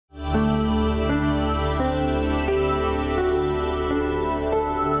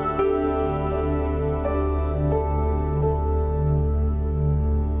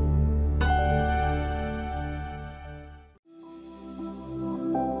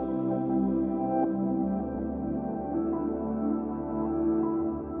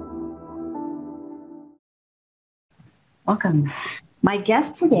Welcome. My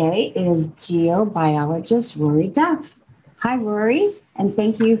guest today is geobiologist Rory Duff. Hi, Rory, and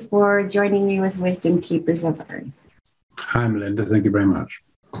thank you for joining me with Wisdom Keepers of Earth. Hi, Melinda. Thank you very much.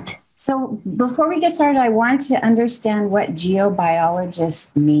 So before we get started, I want to understand what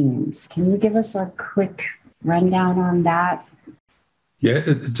geobiologist means. Can you give us a quick rundown on that? Yeah,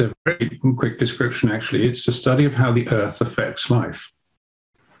 it's a very quick description, actually. It's the study of how the Earth affects life.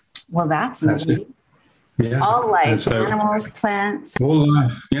 Well, that's easy. Yeah. All life, animals, plants. All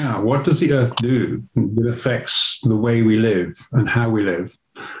life, yeah. What does the Earth do? It affects the way we live and how we live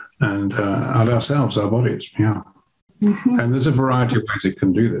and ourselves, our bodies, yeah. Mm-hmm. And there's a variety of ways it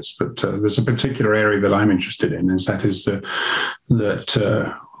can do this, but there's a particular area that I'm interested in, the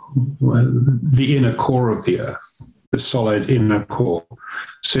inner core of the Earth, the solid inner core,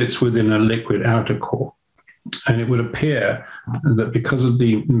 sits within a liquid outer core. And it would appear that because of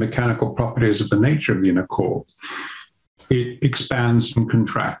the mechanical properties of the nature of the inner core, it expands and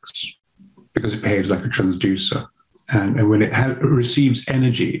contracts because it behaves like a transducer. And when it receives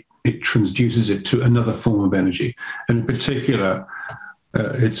energy, it transduces it to another form of energy. And in particular,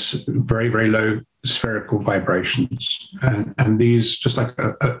 it's very, very low spherical vibrations. And these, just like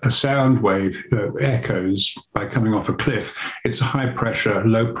a sound wave echoes by coming off a cliff, it's a high pressure,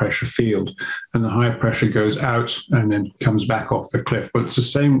 low pressure field. And the high pressure goes out and then comes back off the cliff. But it's the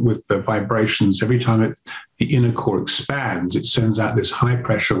same with the vibrations. Every time the inner core expands, it sends out this high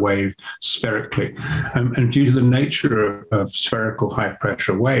pressure wave spherically. And due to the nature of spherical high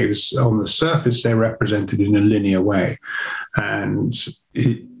pressure waves, on the surface, they're represented in a linear way. And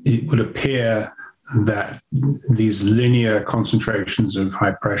it would appear that these linear concentrations of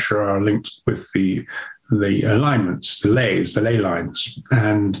high pressure are linked with the alignments, the ley lines,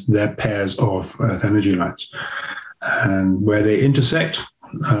 and their pairs of Earth energy lines. And where they intersect,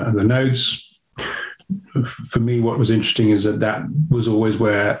 the nodes, for me, what was interesting is that was always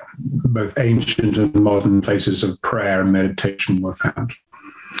where both ancient and modern places of prayer and meditation were found.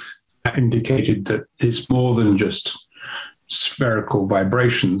 That indicated that it's more than just spherical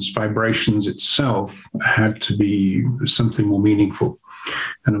vibrations. Vibrations itself had to be something more meaningful.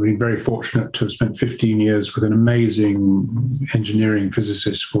 And I've been very fortunate to have spent 15 years with an amazing engineering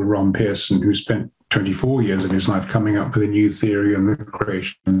physicist called Ron Pearson, who spent 24 years of his life coming up with a new theory on the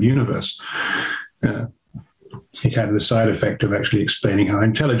creation of the universe. It had the side effect of actually explaining how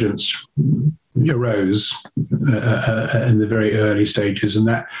intelligence arose in the very early stages, and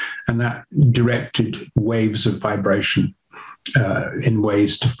that directed waves of vibration in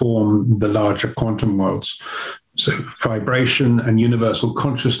ways to form the larger quantum worlds. So vibration and universal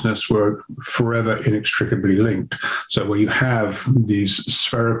consciousness were forever inextricably linked. So where you have these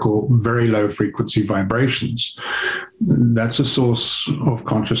spherical, very low frequency vibrations, that's a source of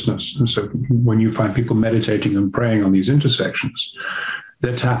consciousness. And so when you find people meditating and praying on these intersections,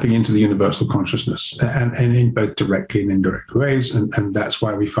 they're tapping into the universal consciousness, and in both directly and indirect ways. And that's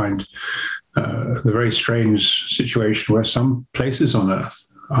why we find the very strange situation where some places on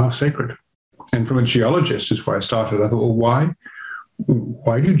Earth are sacred. And from a geologist is where I started. I thought, well,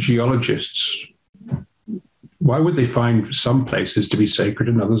 why do geologists, why would they find some places to be sacred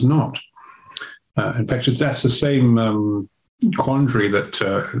and others not? In fact, that's the same quandary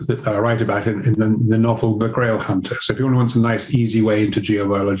that I write about in the novel The Grail Hunter. So if anyone wants a nice, easy way into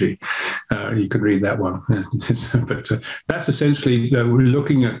geobiology, you could read that one. But that's essentially, we're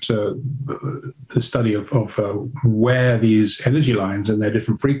looking at the study of where these energy lines and their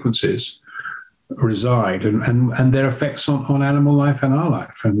different frequencies reside and their effects on animal life and our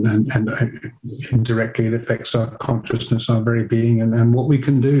life, and indirectly it affects our consciousness, our very being, and what we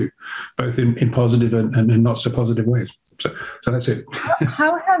can do, both in positive and not so positive ways. So that's it.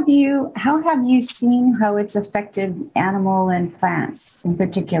 How have you seen how it's affected animal and plants in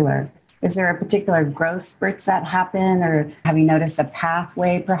particular? Is there a particular growth spurts that happen, or have you noticed a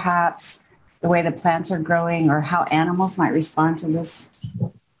pathway, perhaps, the way the plants are growing, or how animals might respond to this?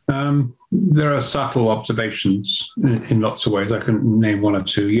 There are subtle observations in lots of ways. I can name one or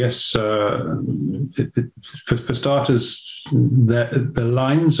two. Yes, for starters, the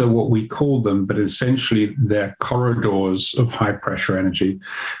lines are what we call them, but essentially they're corridors of high pressure energy,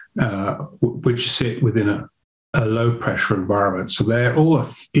 which sit within a low pressure environment. So they're all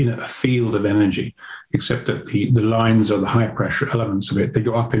in a field of energy, except that the lines are the high pressure elements of it. They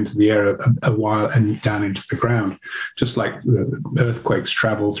go up into the air a while and down into the ground, just like earthquakes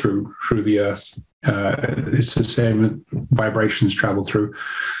travel through the earth. It's the same, vibrations travel through.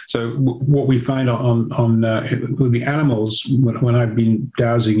 So what we find on the animals, when I've been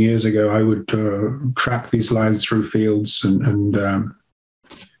dowsing years ago, I would track these lines through fields, and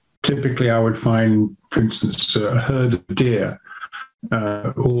typically I would find for instance, a herd of deer,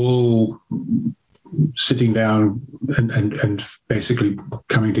 all sitting down and basically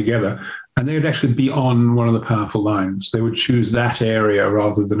coming together, and they would actually be on one of the powerful lines. They would choose that area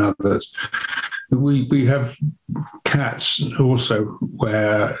rather than others. We have cats also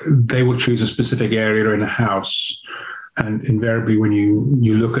where they will choose a specific area in a house. And invariably, when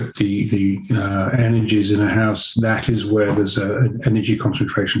you look at the energies in a house, that is where there's an energy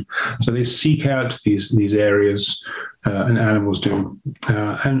concentration. So they seek out these areas, and animals do.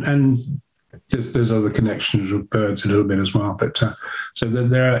 And there's other connections with birds a little bit as well. But so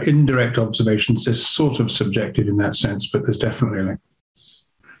there are indirect observations. They're sort of subjective in that sense, but there's definitely a link.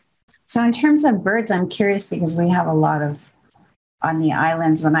 So in terms of birds, I'm curious because we have a lot of, on the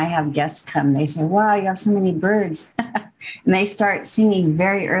islands, when I have guests come, they say, wow, you have so many birds. And they start singing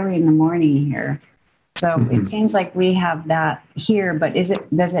very early in the morning here. So it seems like we have that here, but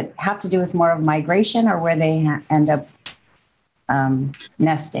does it have to do with more of migration or where they end up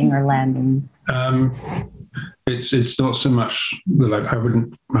nesting or landing? It's not so much like I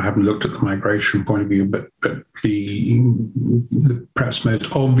haven't looked at the migration point of view, but the perhaps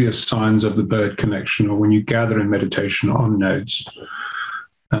most obvious signs of the bird connection are when you gather in meditation on nodes.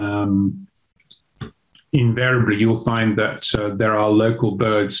 Invariably, you'll find that there are local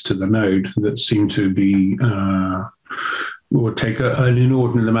birds to the node that seem to be or take an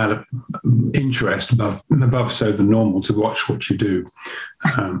inordinate amount of interest above so the normal to watch what you do.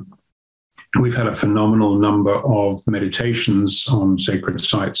 We've had a phenomenal number of meditations on sacred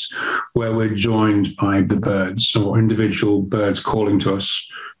sites where we're joined by the birds or individual birds calling to us,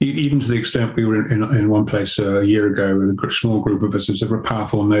 even to the extent we were in one place a year ago with a small group of us. It was a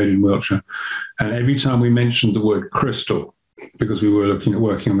powerful node in Wiltshire. And every time we mentioned the word crystal, because we were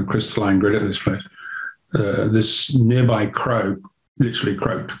working on the crystalline grid at this place, this nearby crow literally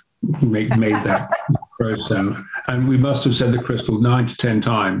croaked, made that crow sound. And we must have said the crystal 9 to 10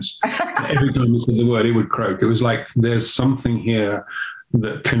 times. Every time we said the word, it would croak. It was like there's something here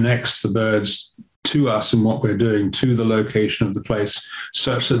that connects the birds to us and what we're doing, to the location of the place,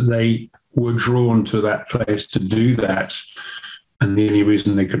 such that they were drawn to that place to do that. And the only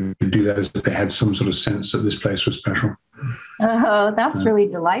reason they could do that is that they had some sort of sense that this place was special. Oh, that's really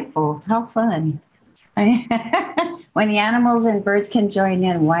delightful. How fun. When the animals and birds can join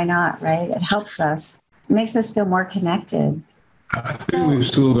in, why not, right? It helps us. It makes us feel more connected. I think we've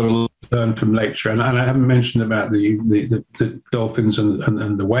still got to learn from nature. And I haven't mentioned about the dolphins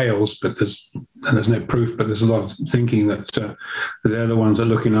and the whales, but there's no proof, but there's a lot of thinking that they're the ones that are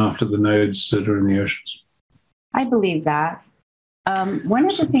looking after the nodes that are in the oceans. I believe that. One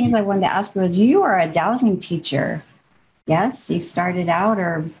of the things I wanted to ask was, you are a dowsing teacher. Yes, you started out,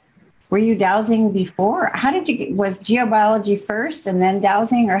 or were you dowsing before? Was geobiology first and then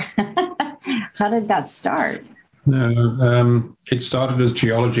dowsing, or how did that start? No, it started as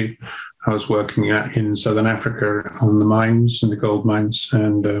geology. I was working in Southern Africa on the mines, in the gold mines,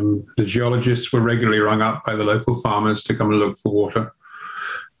 and the geologists were regularly rung up by the local farmers to come and look for water.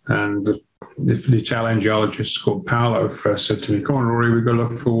 And the Italian geologist called Paolo first said to me, "Come on, Rory, we've got to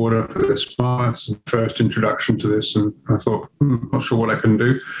look for water for this farm." It's the first introduction to this, and I thought, not sure what I can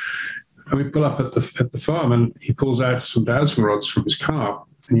do. And we pull up at the farm, and he pulls out some dowsing rods from his car.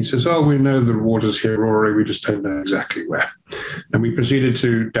 And he says, "Oh, we know the water's here, Rory. We just don't know exactly where." And we proceeded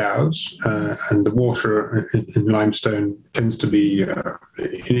to dowse, and the water in limestone tends to be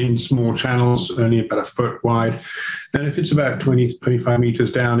in small channels, only about a foot wide. And if it's about 20, 25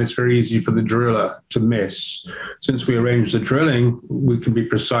 meters down, it's very easy for the driller to miss. Since we arrange the drilling, we can be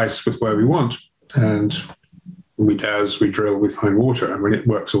precise with where we want. And we dowse, we drill, we find water. And when it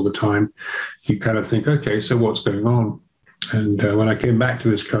works all the time, you kind of think, okay, so what's going on? And when I came back to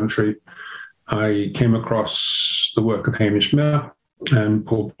this country, I came across the work of Hamish Miller and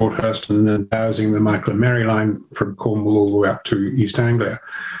Paul Broadhurst, and then dowsing the Michael and Mary line from Cornwall all the way up to East Anglia.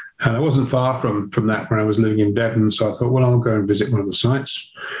 And I wasn't far from that when I was living in Devon, so I thought, well, I'll go and visit one of the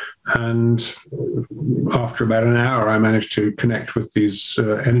sites. And after about an hour, I managed to connect with these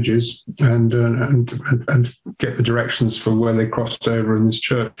energies and get the directions for where they crossed over in this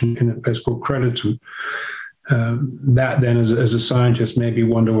church in a place called Crediton. That then, as a scientist, made me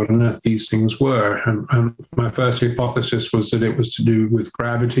wonder what on earth these things were. And my first hypothesis was that it was to do with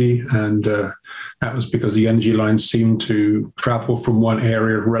gravity, and that was because the energy lines seemed to travel from one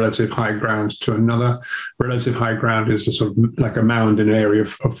area of relative high ground to another. Relative high ground is a sort of like a mound in an area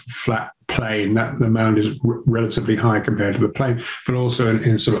of flat plain. That the mound is relatively high compared to the plain, but also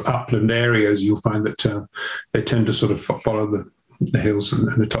in sort of upland areas, you'll find that they tend to sort of follow the hills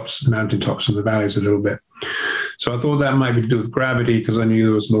and the tops, mountain tops and the valleys a little bit. So I thought that might be to do with gravity, because I knew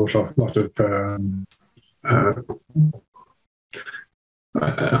there was a lot of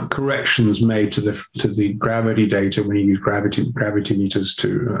corrections made to the gravity data when you use gravity meters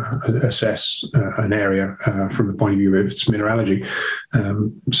to assess an area from the point of view of its mineralogy.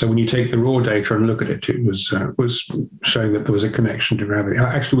 So when you take the raw data and look at it, it was showing that there was a connection to gravity.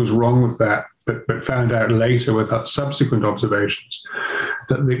 I actually was wrong with that, but found out later with subsequent observations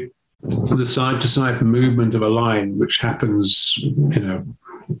that the side-to-side movement of a line, which happens,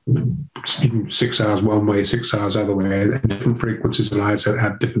 even 6 hours one way, 6 hours other way, and different frequencies of lines that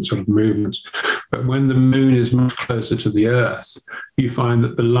have different sort of movements. But when the moon is much closer to the Earth, you find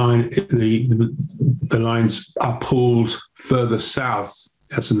that the lines are pulled further south,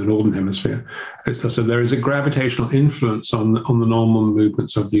 as in the northern hemisphere. So there is a gravitational influence on the normal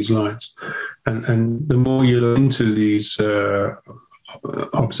movements of these lines, and the more you look into these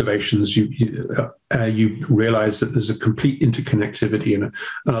observations, you realize that there's a complete interconnectivity and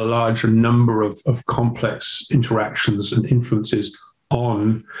a larger number of complex interactions and influences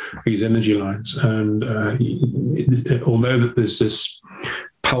on these energy lines. And although that there's this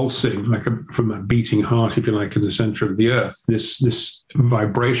pulsing, from a beating heart, if you like, in the center of the Earth, this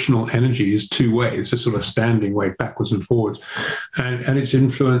vibrational energy is two ways. It's a sort of standing wave backwards and forwards, and it's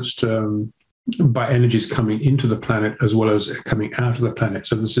influenced by energies coming into the planet as well as coming out of the planet.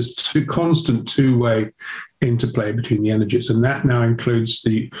 So there's this constant two-way interplay between the energies, and that now includes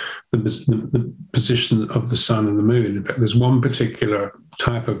the position of the sun and the moon. In fact, there's one particular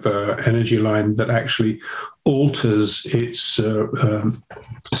type of energy line that actually alters its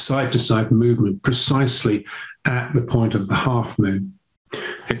side-to-side movement precisely at the point of the half moon.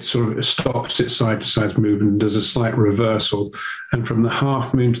 It sort of stops its side-to-side movement and does a slight reversal, and from the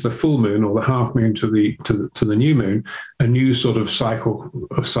half moon to the full moon, or the half moon to the new moon, a new sort of cycle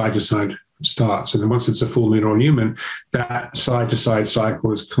of side-to-side starts. And then once it's a full moon or a new moon, that side-to-side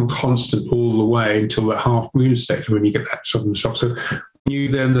cycle is constant all the way until the half moon state, when you get that sudden shock. So you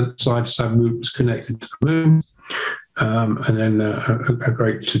then the side-to-side movement is connected to the moon. And then a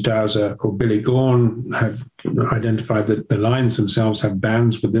great dowser called Billy Gorn had identified that the lines themselves have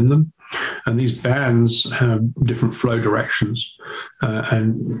bands within them, and these bands have different flow directions.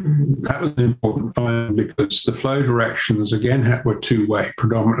 And that was an important find, because the flow directions, again, were two-way,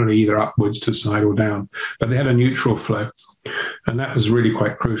 predominantly either upwards to side or down, but they had a neutral flow. And that was really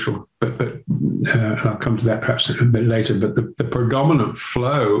quite crucial. But I'll come to that perhaps a bit later. But the predominant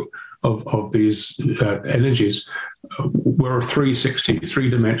flow of these energies were 360,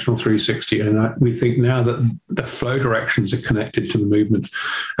 three-dimensional 360. And we think now that the flow directions are connected to the movement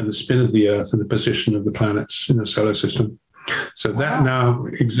and the spin of the Earth and the position of the planets in the solar system. So that now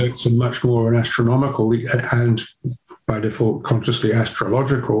exerts a much more an astronomical and by default consciously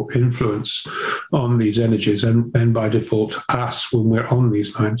astrological influence on these energies, and by default us when we're on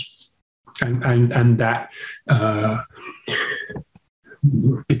these lines. And that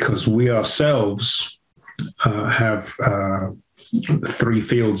because we ourselves have three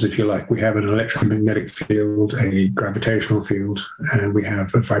fields, if you like. We have an electromagnetic field, a gravitational field, and we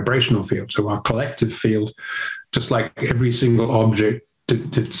have a vibrational field. So our collective field, just like every single object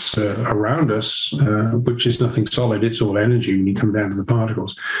that's around us, which is nothing solid, it's all energy when you come down to the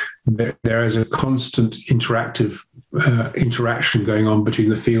particles. There is a constant interaction going on between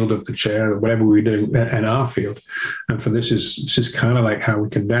the field of the chair or whatever we're doing and our field. And for this is kind of like how we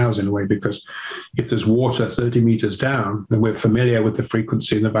can dowse in a way, because if there's water 30 meters down, then we're familiar with the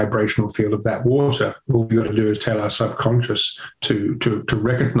frequency and the vibrational field of that water. All we've got to do is tell our subconscious to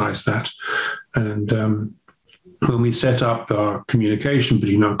recognize that. And when we set up our communication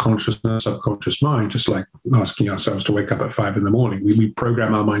between our conscious and our subconscious mind, just like asking ourselves to wake up at 5 a.m, we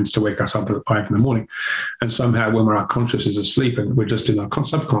program our minds to wake us up at 5 a.m. And somehow when our conscious is asleep and we're just in our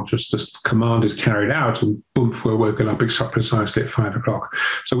subconscious, this command is carried out and boom, we're woken up precisely at 5 o'clock.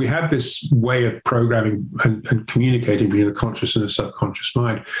 So we have this way of programming and communicating between the conscious and the subconscious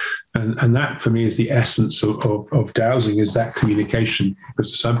mind. And that for me is the essence of dowsing, is that communication,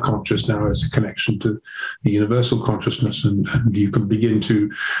 because the subconscious now is a connection to the universal consciousness, and you can begin to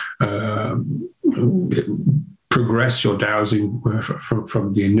progress your dowsing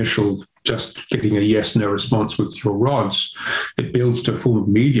from the initial just getting a yes/no response with your rods. It builds to a form of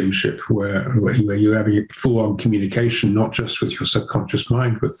mediumship where you have a full-on communication, not just with your subconscious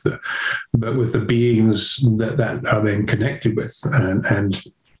mind, but with the beings that are then connected with. And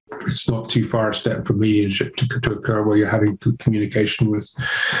it's not too far a step from mediumship to occur where you're having communication with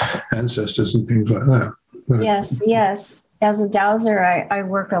ancestors and things like that. Yes. As a dowser, I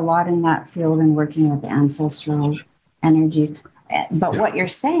work a lot in that field and working with ancestral energies. But what you're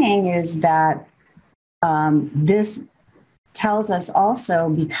saying is that this tells us also,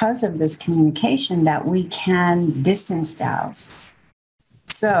 because of this communication, that we can distance dowse.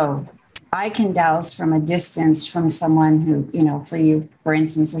 So I can dowse from a distance from someone who, for you, for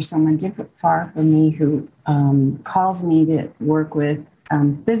instance, or someone different, far from me, who calls me to work with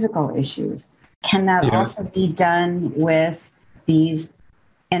physical issues. Can that also be done with these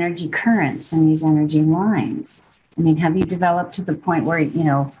energy currents and these energy lines? I mean, have you developed to the point where,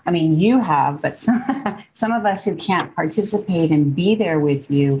 you have, but some of us who can't participate and be there with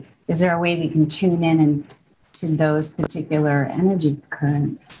you, is there a way we can tune in and to those particular energy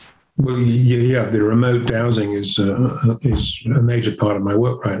currents? Well, yeah, the remote dowsing is a major part of my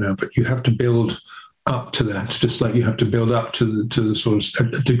work right now, but you have to build up to that, just like you have to build up to the sort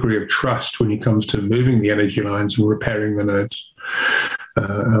of a degree of trust when it comes to moving the energy lines and repairing the nodes.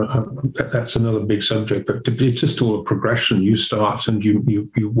 That's another big subject, but it's just all a progression. You start and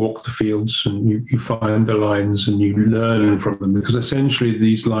you walk the fields and you find the lines and you learn from them, because essentially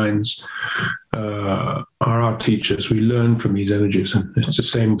these lines are our teachers. We learn from these energies, and it's the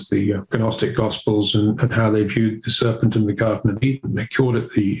same with the Gnostic Gospels and how they viewed the serpent in the Garden of Eden. They called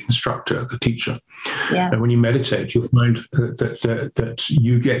it the instructor, the teacher. Yes. And when you meditate, you'll find that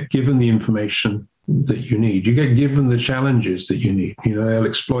you get given the information that you need. You get given the challenges that you need. They'll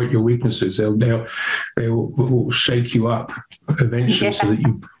exploit your weaknesses. They'll shake you up eventually, so that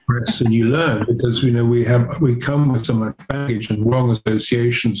you progress and you learn. Because we come with so much baggage and wrong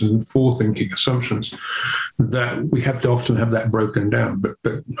associations and forethinking assumptions that we have to often have that broken down. But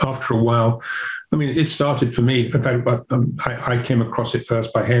after a while, it started for me. In fact, I came across it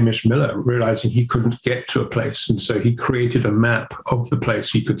first by Hamish Miller, realizing he couldn't get to a place, and so he created a map of the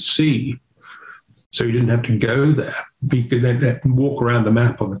place he could see. So he didn't have to go there. He could then walk around the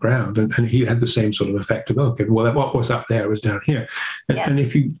map on the ground, and he had the same sort of effect of, okay, well, what was up there was down here. And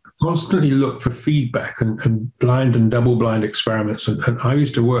if you constantly look for feedback and blind and double-blind experiments, and I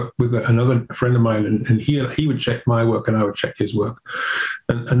used to work with another friend of mine, and he would check my work and I would check his work.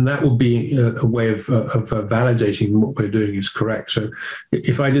 And that would be a way of validating what we're doing is correct. So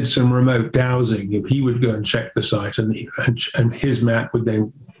if I did some remote dowsing, he would go and check the site, and his map would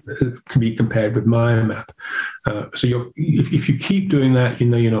then can be compared with my map. So if you keep doing that,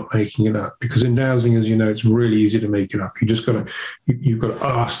 you're not making it up, because in dowsing, as you know, it's really easy to make it up. You've got to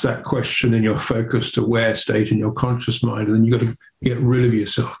ask that question in your focused aware state in your conscious mind, and then you've got to get rid of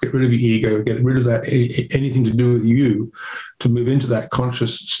yourself, get rid of your ego, get rid of that anything to do with you, to move into that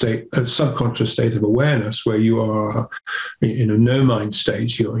conscious state, subconscious state of awareness, where you are in a no mind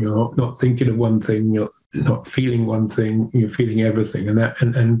state. You're not thinking of one thing, you're not feeling one thing, you're feeling everything,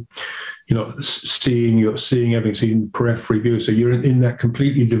 and you're not seeing everything, seeing periphery view. So you're in that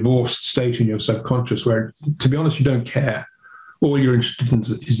completely divorced state in your subconscious, where, to be honest, you don't care. All you're interested in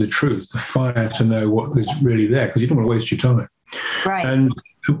is the truth, the fire to know what is really there, because you don't want to waste your time. Right. And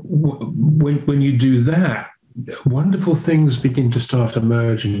when you do that, wonderful things begin to start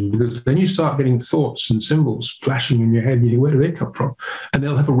emerging, because then you start getting thoughts and symbols flashing in your head, and you think, where do they come from? And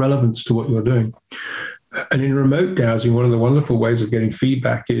they'll have a relevance to what you're doing. And in remote dowsing, one of the wonderful ways of getting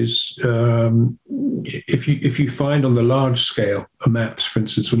feedback is if you find on the large scale maps, for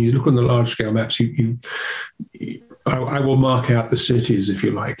instance, when you look on the large scale maps, I will mark out the cities, if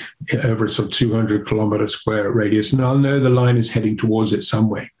you like, over a sort of 200 kilometer square radius, and I'll know the line is heading towards it some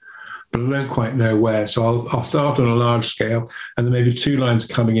way, but I don't quite know where. So I'll start on a large scale, and then maybe two lines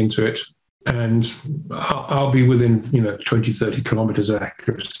coming into it, and I'll be within 20, 30 kilometers of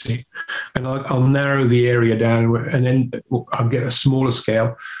accuracy, and I'll narrow the area down, and then I'll get a smaller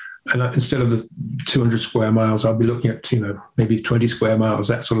scale, and instead of the 200 square miles, I'll be looking at maybe 20 square miles,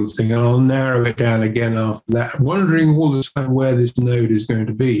 that sort of thing, and I'll narrow it down again after that, wondering all the time where this node is going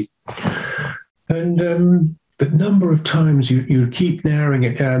to be. And the number of times you keep narrowing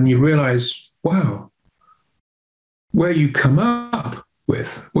it down, you realize, wow, where you come up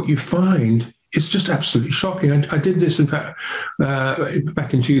with, what you find, it's just absolutely shocking. I did this, in fact,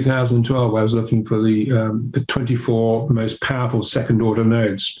 back in 2012, where I was looking for the 24 most powerful second-order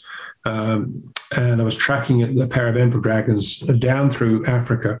nodes. And I was tracking a pair of emperor dragons down through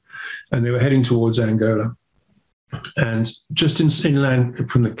Africa, and they were heading towards Angola. And just inland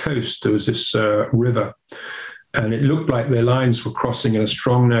from the coast, there was this river, and it looked like their lines were crossing in a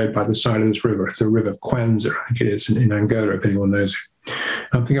strong node by the side of this river. It's the River Kwanza, I think it is, in Angola, if anyone knows it.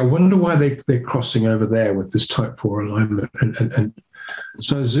 I'm thinking, I wonder why they're crossing over there with this type 4 alignment. And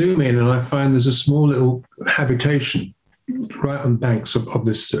so I zoom in, and I find there's a small little habitation right on the banks of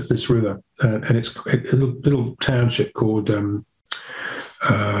this river, and it's a little township called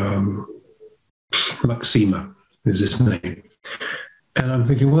Maxima is its name. And I'm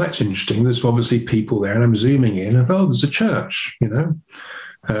thinking, well, that's interesting. There's obviously people there, and I'm zooming in. And oh, there's a church,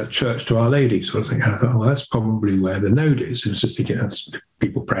 church to Our Lady sort of thing. And I thought, well, that's probably where the node is. And it's just thinking, that's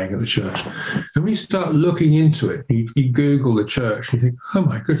people praying at the church. And when you start looking into it, you Google the church, and you think, oh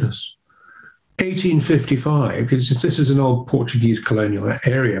my goodness, 1855, because this is an old Portuguese colonial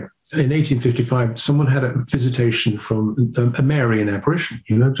area. In 1855, someone had a visitation from a Marian apparition,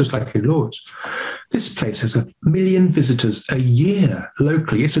 just like in Lourdes. This place has 1 million visitors a year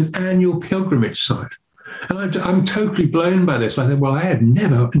locally. It's an annual pilgrimage site. And I'm totally blown by this. I thought, well, I had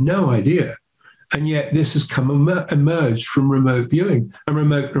no idea. And yet this has emerged from remote viewing and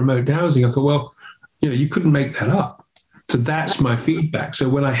remote dowsing. I thought, well, you couldn't make that up. So that's my feedback. So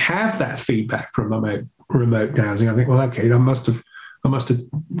when I have that feedback from remote dowsing, I think, well, okay, I must have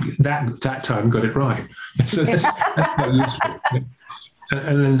that time got it right. So that's quite useful.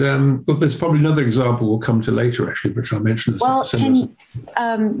 And but there's probably another example we'll come to later, actually, which I'll mention. Well,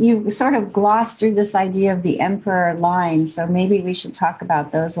 you sort of glossed through this idea of the emperor line, so maybe we should talk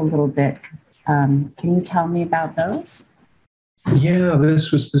about those a little bit. Can you tell me about those? Yeah,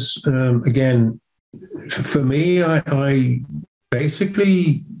 this again, for me, I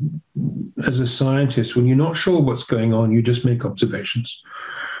basically, as a scientist, when you're not sure what's going on, you just make observations.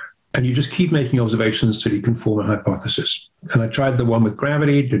 And you just keep making observations till you can form a hypothesis. And I tried the one with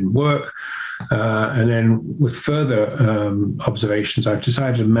gravity, it didn't work. And then with further observations, I've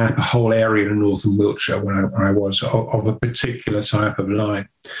decided to map a whole area in northern Wiltshire where I was of a particular type of line.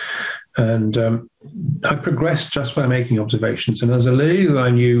 And I progressed just by making observations. And as a lady I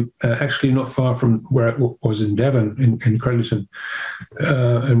knew, actually not far from where it was in Devon, in Crediton,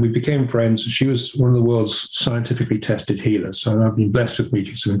 and we became friends. She was one of the world's scientifically tested healers. So I've been blessed with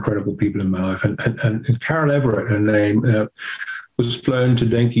meeting some incredible people in my life. And Carol Everett, her name, was flown to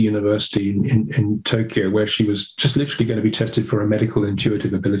Denki University in Tokyo, where she was just literally going to be tested for a medical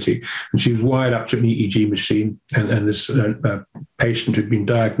intuitive ability. And she was wired up to an EEG machine, and this patient had been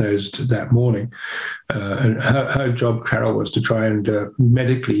diagnosed that morning. And her job, Carol, was to try and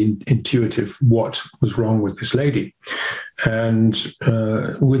medically intuitive what was wrong with this lady. And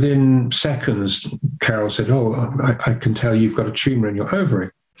within seconds, Carol said, oh, I can tell you've got a tumor in your ovary.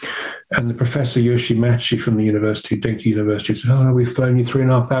 And the professor, Yoshimachi from the university, Denki University, said, oh, we've flown you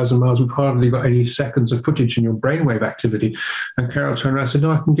 3,500 miles. We've hardly got any seconds of footage in your brainwave activity. And Carol turned around and said,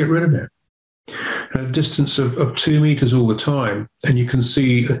 no, I can get rid of it. At a distance of 2 meters all the time. And you can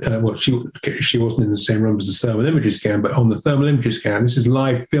see, well, she wasn't in the same room as the thermal imagery scan, but on the thermal imagery scan, this is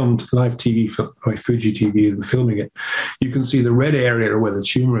live TV by Fuji TV, filming it. You can see the red area where the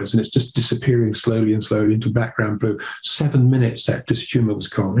tumor is, and it's just disappearing slowly into background blue. 7 minutes that this tumor was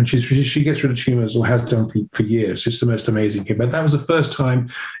gone. And she gets rid of tumors, or has done for years. It's the most amazing thing. But that was the first time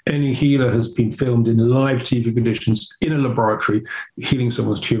any healer has been filmed in live TV conditions in a laboratory healing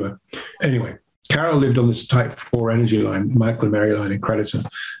someone's tumor. Anyway, Carol lived on this type 4 energy line, Michael and Mary line in Crediton.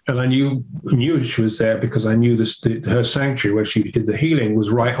 And I knew she was there because I knew her sanctuary where she did the healing was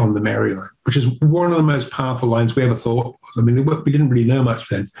right on the Mary line, which is one of the most powerful lines we ever thought. I mean, we didn't really know much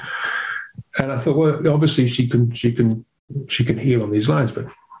then. And I thought, well, obviously she can heal on these lines. But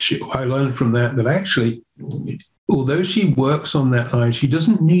I learned from that actually, although she works on that line, she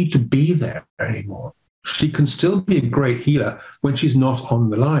doesn't need to be there anymore. She can still be a great healer when she's not on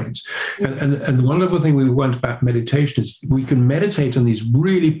the lines. And one other thing we learned about meditation is we can meditate on these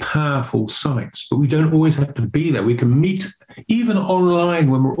really powerful sites, but we don't always have to be there. We can meet even online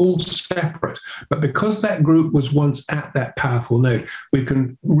when we're all separate. But because that group was once at that powerful node, we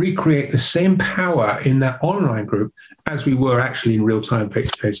can recreate the same power in that online group as we were actually in real time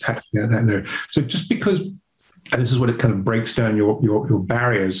face-to-face at that node. So just because, and this is what it kind of breaks down your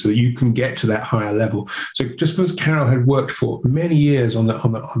barriers so that you can get to that higher level. So just because Carol had worked for many years on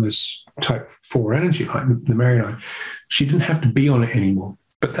this type 4 energy line, the Mary line, she didn't have to be on it anymore.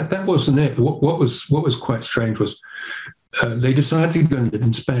 But that wasn't it. What was quite strange was they decided to go and live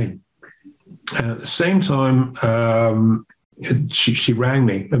in Spain. And at the same time, she rang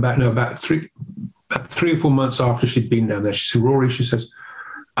me about 3 or 4 months after she'd been down there. She said, Rory, she says,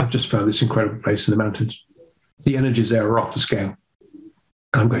 I've just found this incredible place in the mountains. The energies there are off the scale.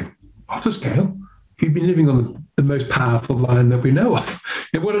 I'm going, off the scale? You've been living on the most powerful line that we know of.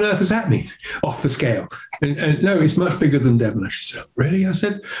 And what on earth does that mean? Off the scale. And no, it's much bigger than Devon. She said, really? I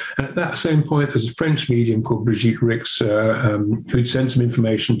said. And at that same point, there's a French medium called Brigitte Rix, who'd sent some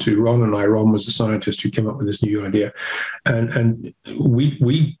information to Ron and I. Ron was the scientist who came up with this new idea. And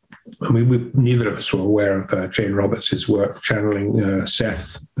we I mean, neither of us were aware of Jane Roberts' work channeling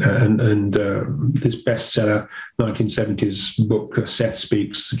Seth and this bestseller 1970s book, Seth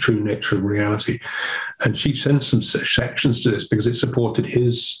Speaks, The True Nature of Reality. And she sent some sections to this because it supported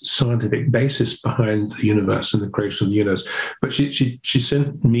his scientific basis behind the universe and the creation of the universe. But she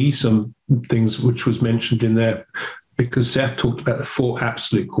sent me some things which was mentioned in there because Seth talked about the 4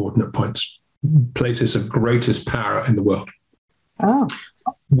 absolute coordinate points, places of greatest power in the world. Oh.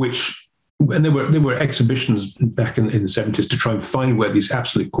 And there were exhibitions back in the 70s to try and find where these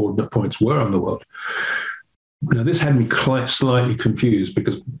absolute coordinate points were on the world. Now, this had me quite slightly confused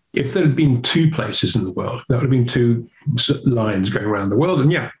because if there had been 2 places in the world, that would have been 2 lines going around the world,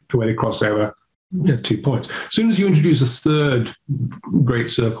 and the way they cross over, 2 points. As soon as you introduce a 3rd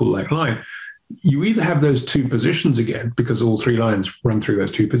great circle-like line, you either have those 2 positions again because all 3 lines run through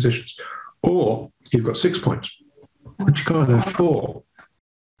those 2 positions, or you've got 6 points, but you can't have 4.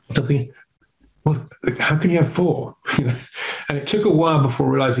 I'm thinking, well, how can you have 4? And it took a while before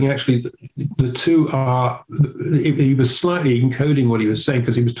realizing actually the 2 are, he was slightly encoding what he was saying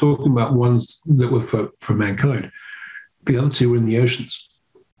because he was talking about ones that were for mankind. The other 2 were in the oceans.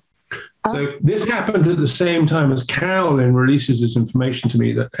 So this happened at the same time as Carolyn releases this information to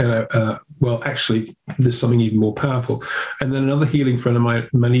me that, well, actually, there's something even more powerful. And then another healing friend of mine,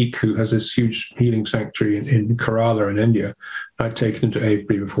 Monique, who has this huge healing sanctuary in Kerala in India, I'd taken him to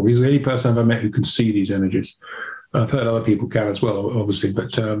Avebury before. He's the only person I've ever met who can see these energies. I've heard other people can as well, obviously,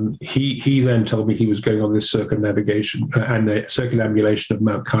 but he then told me he was going on this circumnavigation and the circumambulation of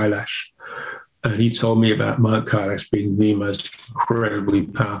Mount Kailash. And he told me about Mount Kailash being the most incredibly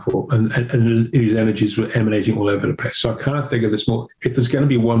powerful, and his energies were emanating all over the place. So I kind of think of this more, if there's going to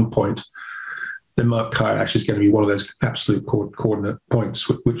be one point, then Mount Kailash is going to be one of those absolute coordinate points,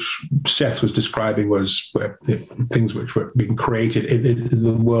 which Seth was describing was where things which were being created in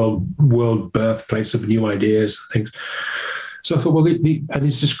the world birthplace of new ideas and things. So I thought, well, and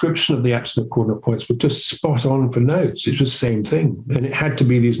his description of the absolute coordinate points were just spot on for notes. It was the same thing, and it had to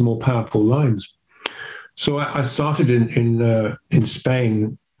be these more powerful lines. So I started in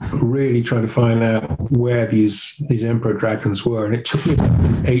Spain, really trying to find out where these emperor dragons were, and it took me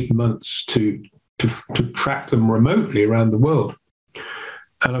about 8 months to track them remotely around the world.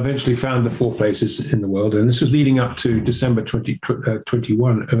 And I eventually found the 4 places in the world, and this was leading up to December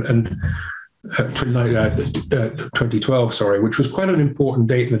 2021 and 2012, which was quite an important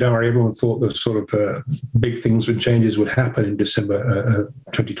date in the diary. Everyone thought that sort of big things and changes would happen in December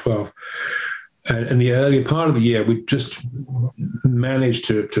 2012. And in the earlier part of the year, we just managed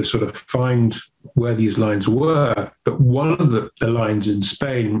to sort of find where these lines were. But one of the lines in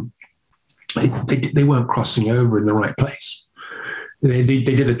Spain, they weren't crossing over in the right place. They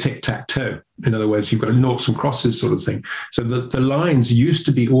did a tic-tac-toe. In other words, you've got a noughts and crosses sort of thing. So the lines used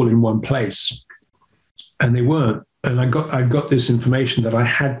to be all in one place, and they weren't. And I got this information that I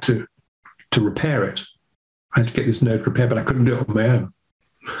had to repair it. I had to get this node repaired, but I couldn't do it on my own.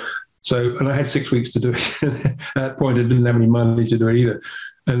 So, and I had 6 weeks to do it. At that point, I didn't have any money to do it either.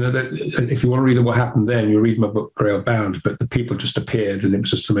 And if you want to read what happened then, you read my book, Grail Bound, but the people just appeared, and it was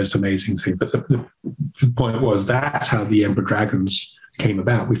just the most amazing thing. But the point was, that's how the Emperor Dragons came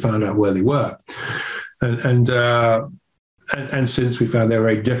about. We found out where they were. And since we found they're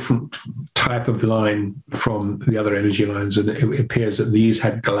a different type of line from the other energy lines, and it appears that these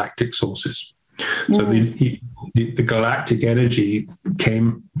had galactic sources. So the galactic energy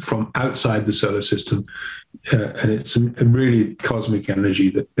came from outside the solar system, and it's a really cosmic energy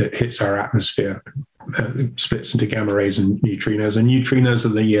that hits our atmosphere. It splits into gamma rays and neutrinos. And neutrinos are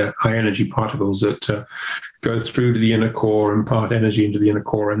the high energy particles that go through to the inner core, impart energy into the inner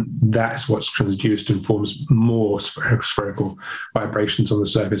core, and that's what's transduced and forms more spherical vibrations on the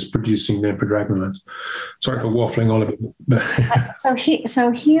surface, producing the emperor dragon lines. Sorry for waffling on a bit. So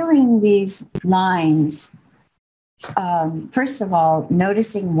healing these lines, first of all,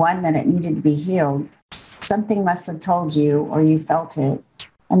 noticing one that it needed to be healed, something must have told you or you felt it.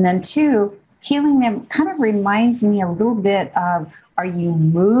 And then 2, healing them kind of reminds me a little bit of, are you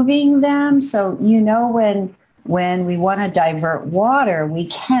moving them? So, when we want to divert water, we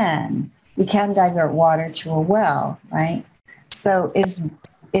can divert water to a well, right? So is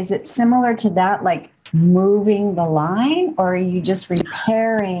it similar to that, like moving the line, or are you just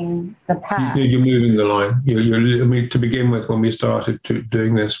repairing the path? You're moving the line. I mean, to begin with, when we started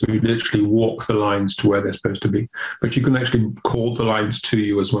doing this, we literally walk the lines to where they're supposed to be. But you can actually call the lines to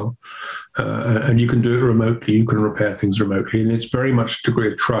you as well. And you can do it remotely. You can repair things remotely. And it's very much a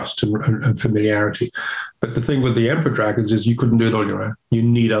degree of trust and familiarity. But the thing with the Emperor Dragons is you couldn't do it on your own. You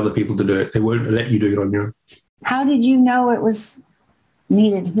need other people to do it. They won't let you do it on your own. How did you know it was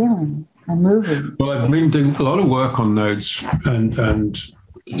needed healing and moving. Well, I've been doing a lot of work on nodes and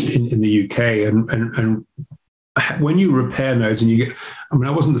in the UK, and when you repair nodes and you get, I mean,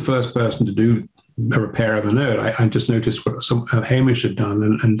 I wasn't the first person to do a repair of a node. I just noticed what Hamish had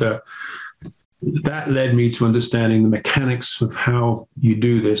done, and that led me to understanding the mechanics of how you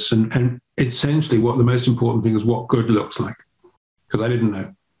do this, and essentially what the most important thing is what good looks like, because I didn't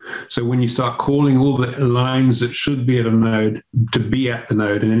know. So when you start calling all the lines that should be at a node to be at the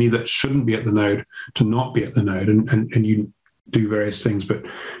node, and any that shouldn't be at the node to not be at the node, and you do various things, but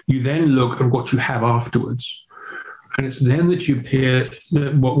you then look at what you have afterwards. And it's then that you appear,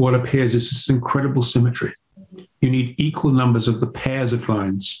 what appears is this incredible symmetry. You need equal numbers of the pairs of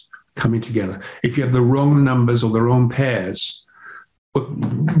lines coming together. If you have the wrong numbers or the wrong pairs,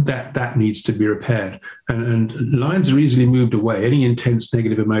 that needs to be repaired. And lines are easily moved away. Any intense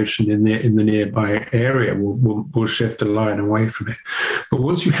negative emotion in the nearby area will shift a line away from it. But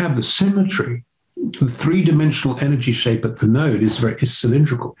once you have the symmetry, the three-dimensional energy shape at the node is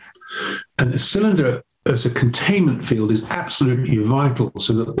cylindrical. And the cylinder as a containment field is absolutely vital,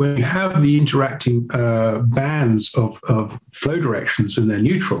 so that when you have the interacting bands of flow directions and they're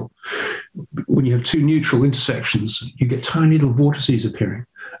neutral, when you have two neutral intersections, you get tiny little vortices appearing.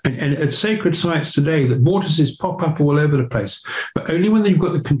 And at sacred sites today, the vortices pop up all over the place, but only when you've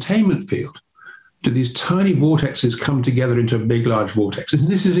got the containment field do these tiny vortexes come together into a big, large vortex. And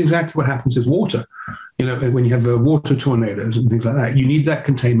this is exactly what happens with water. You know, when you have water tornadoes and things like that, you need that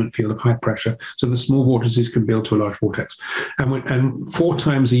containment field of high pressure so the small vortices can build to a large vortex. And 4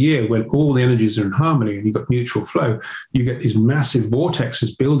 times a year, when all the energies are in harmony and you've got neutral flow, you get these massive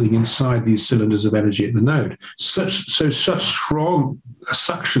vortexes building inside these cylinders of energy at the node. Such strong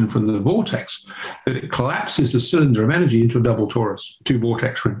suction from the vortex that it collapses the cylinder of energy into a double torus, 2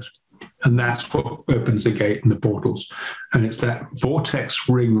 vortex rings. And that's what opens the gate and the portals. And it's that vortex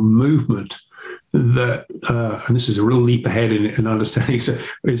ring movement that, and this is a real leap ahead in understanding,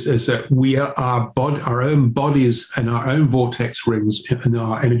 is that we are our own bodies and our own vortex rings and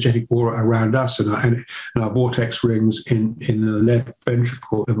our energetic aura around us and our vortex rings in the left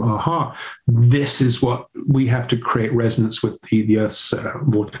ventricle of our heart. This is what we have to create resonance with the Earth's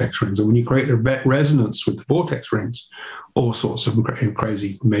vortex rings. And when you create a resonance with the vortex rings, all sorts of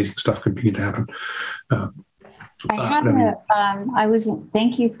crazy, amazing stuff can begin to happen. Thank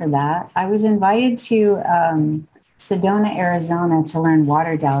you for that. I was invited to Sedona, Arizona to learn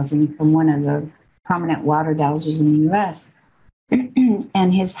water dowsing from one of the prominent water dowsers in the US.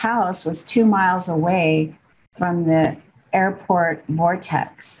 And his house was 2 miles away from the airport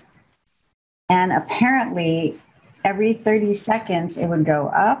vortex. And apparently every 30 seconds it would go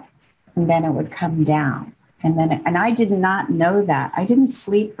up and then it would come down. And I did not know that. I didn't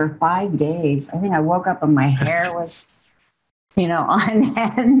sleep for 5 days. I think I woke up and my hair was, on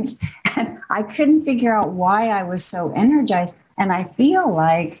end. And I couldn't figure out why I was so energized. And I feel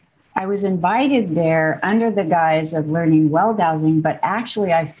like I was invited there under the guise of learning well dowsing, but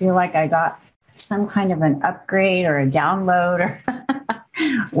actually I feel like I got some kind of an upgrade or a download or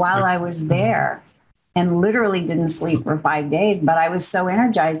while I was there, and literally didn't sleep for 5 days. But I was so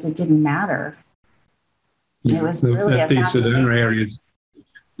energized, it didn't matter. It was really a fascinating,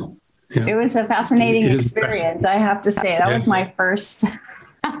 it was a fascinating experience, I have to say. That was my first.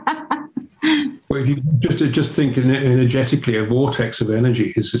 Well, if you just think energetically, a vortex of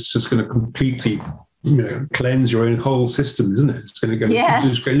energy is just going to completely, cleanse your own whole system, isn't it? It's going to go,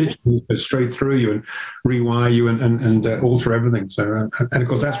 literally go straight through you and rewire you and alter everything. So, and of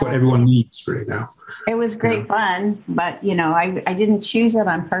course, that's what everyone needs really now. It was great fun, but I didn't choose it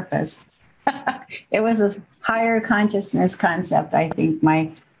on purpose. It was a higher consciousness concept. I think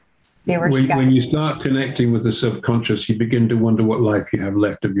when you start connecting with the subconscious, you begin to wonder what life you have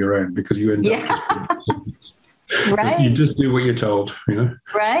left of your own, because you end up right. You just do what you're told,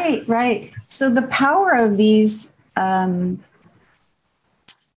 Right. So the power of these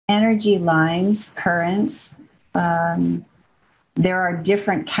energy lines, currents, there are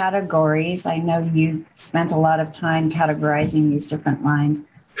different categories. I know you spent a lot of time categorizing these different lines.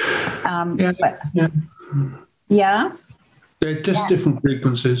 They're just different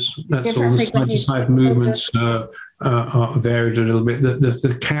frequencies. That's all. The side-to-side movements are varied a little bit.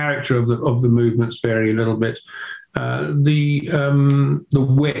 The character of the movements vary a little bit. The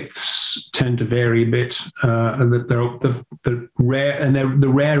widths tend to vary a bit. The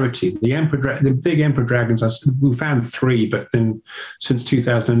rarity. The big emperor dragons. We found 3, but then since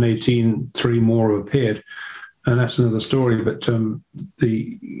 2018, 3 more have appeared. And that's another story, but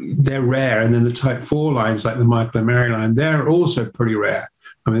they're rare. And then the type 4 lines, like the Michael and Mary line, they're also pretty rare.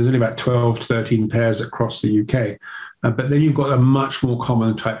 I mean, there's only about 12 to 13 pairs across the UK. But then you've got a much more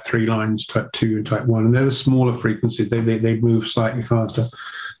common type 3 lines, type 2 and type 1, and they're the smaller frequencies. They move slightly faster.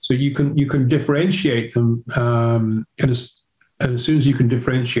 So you can differentiate them, and as soon as you can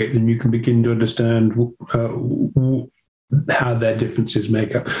differentiate them, you can begin to understand how their differences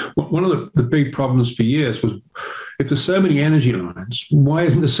make up. One of the big problems for years was, if there's so many energy lines, why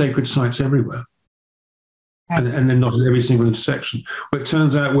isn't there sacred sites everywhere? And then not at every single intersection. Well, it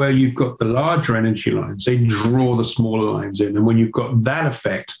turns out where you've got the larger energy lines, they draw the smaller lines in. And when you've got that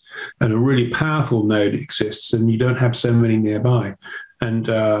effect and a really powerful node exists, then you don't have so many nearby. And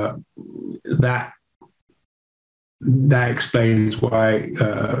that explains why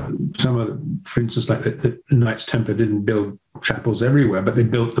some of, for instance, like the Knights Templar didn't build chapels everywhere, but they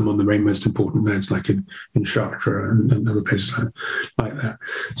built them on the most important nodes, like in Chartres and other places like that.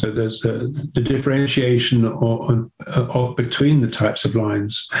 So there's the differentiation between the types of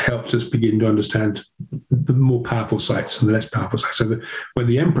lines helped us begin to understand the more powerful sites and the less powerful sites. So when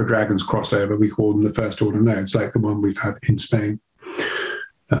the Emperor dragons cross over, we call them the first order nodes, like the one we've had in Spain.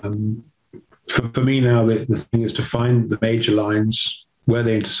 For me now, the thing is to find the major lines, where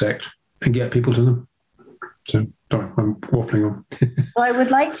they intersect, and get people to them. So, sorry, I'm waffling on. So I would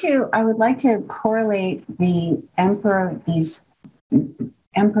like to correlate the these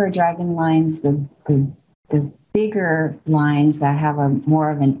emperor dragon lines, the bigger lines that have a more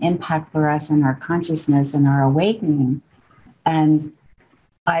of an impact for us in our consciousness and our awakening. And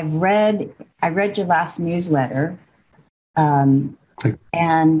I read your last newsletter, and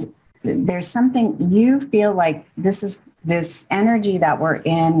there's something you feel like this energy that we're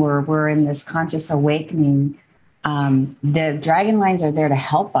in this conscious awakening. The dragon lines are there to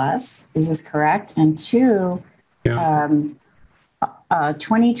help us. Is this correct? And two,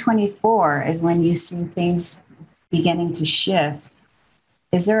 2024 is when you see things beginning to shift.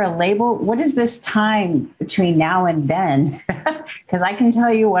 Is there a label? What is this time between now and then? Because I can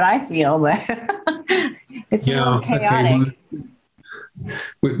tell you what I feel, but it's a little chaotic. Okay.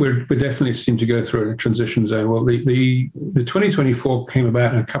 We definitely seem to go through a transition zone. Well, the 2024 came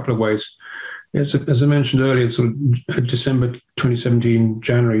about in a couple of ways. As I mentioned earlier, sort of December 2017,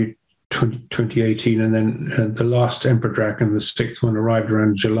 January 2018, and then the last Emperor Dragon, the sixth one, arrived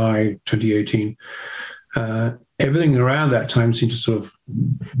around July 2018. Everything around that time seemed to sort of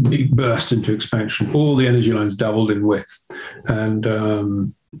burst into expansion. All the energy lines doubled in width, and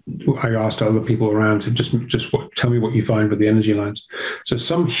I asked other people around to just tell me what you find with the energy lines. So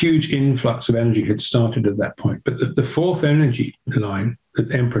some huge influx of energy had started at that point. But the fourth energy line, the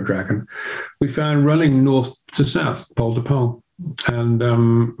Emperor Dragon, we found running north to south, pole to pole. And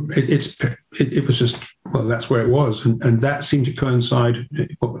it was just, well, that's where it was. And that seemed to coincide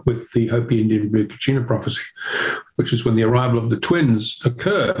with the Hopi Indian Blue Kachina prophecy, which is when the arrival of the twins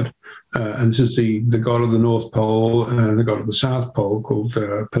occurred. And this is the god of the North Pole and the god of the South Pole, called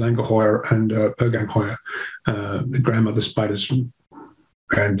Palanga Hoya and Pogang Hoya, the grandmother spiders,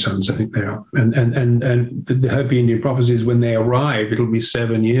 grandsons, I think they are. And the Hopi Indian prophecy is when they arrive, it'll be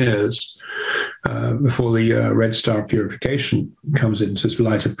 7 years before the red star purification comes into this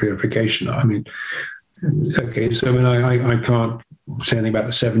light of purification. I mean, okay, so I can't say anything about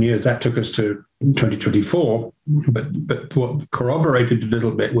the 7 years. That took us to 2024. But what corroborated a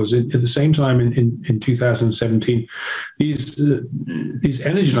little bit was at the same time in 2017, these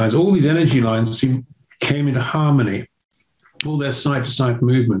energy lines, all these energy lines came into harmony. All their side-to-side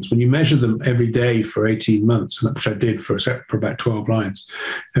movements, when you measure them every day for 18 months, which I did for about 12 lines,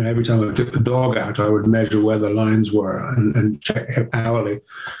 and every time I took the dog out, I would measure where the lines were and check hourly.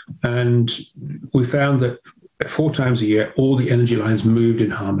 And we found that 4 times a year, all the energy lines moved in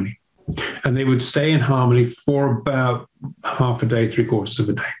harmony. And they would stay in harmony for about half a day, 3/4 of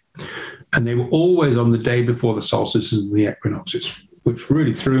a day. And they were always on the day before the solstices and the equinoxes, which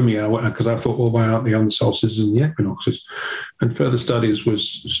really threw me out, because I thought, well, why aren't they on the solstices and the equinoxes? And further studies was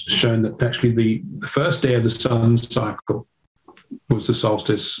shown that actually the first day of the sun cycle was the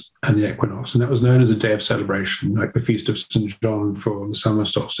solstice and the equinox, and that was known as a day of celebration, like the Feast of St. John for the summer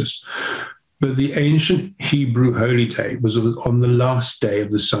solstice. But the ancient Hebrew holy day was on the last day of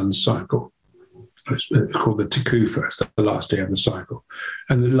the sun cycle. It's called the Tekufa, the last day of the cycle.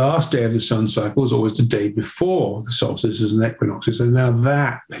 And the last day of the sun cycle is always the day before the solstices and equinoxes. And now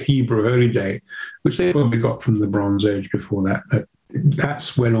that Hebrew holy day, which they probably got from the Bronze Age before that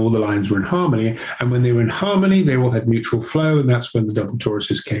that's when all the lines were in harmony. And when they were in harmony, they all had mutual flow, and that's when the double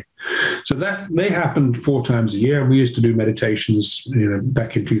Tauruses came. So that they happened 4 times a year. We used to do meditations,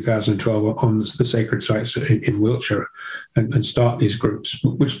 back in 2012 on the sacred sites in Wiltshire, and start these groups,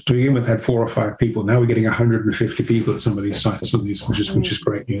 which to begin with had 4 or 5 people. Now we're getting 150 people at some of these sites, which is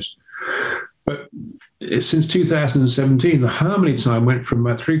great news. But since 2017, the harmony time went from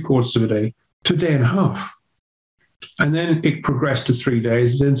about 3/4 of a day to a day and a half. And then it progressed to 3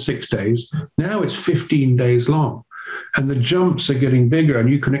 days, then 6 days. Now it's 15 days long. And the jumps are getting bigger, and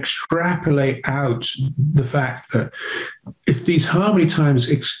you can extrapolate out the fact that if these harmony times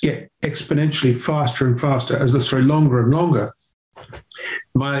get exponentially faster and faster, longer and longer,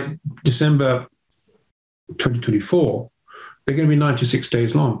 by December 2024, they're going to be 96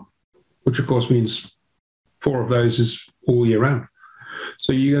 days long, which of course means 4 of those is all year round.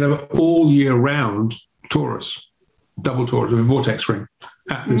 So you're going to have all year round Taurus, double Taurus, a vortex ring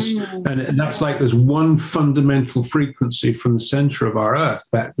at this. And that's like there's one fundamental frequency from the center of our Earth.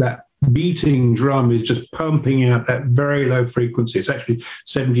 That beating drum is just pumping out that very low frequency. It's actually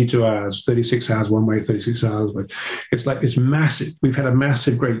 72 hours, 36 hours one way, 36 hours way. It's like this massive, we've had a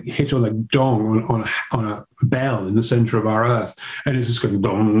massive great hit on a dong on a bell in the center of our Earth. And it's just going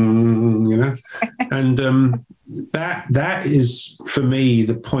dong, And that is, for me,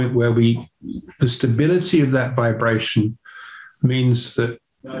 the point where the stability of that vibration means that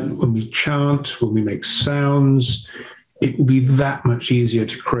when we chant, when we make sounds, it will be that much easier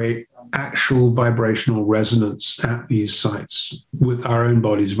to create actual vibrational resonance at these sites with our own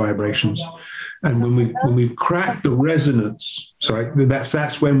body's vibrations. And when we crack the resonance,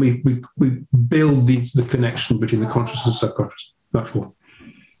 that's when we build the connection between the conscious and subconscious much more.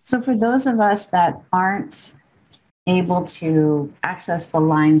 So for those of us that aren't able to access the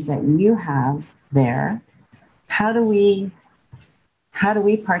lines that you have there, how do we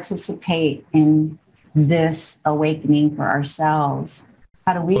participate in this awakening for ourselves?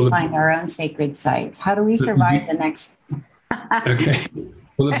 How do we find our own sacred sites? How do we survive the next? Okay.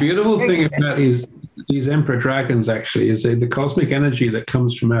 Well, the beautiful thing about these emperor dragons actually is the cosmic energy that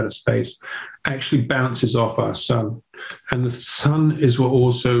comes from outer space actually bounces off our sun. And the sun is what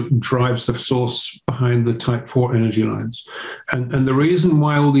also drives the source behind the type 4 energy lines. And the reason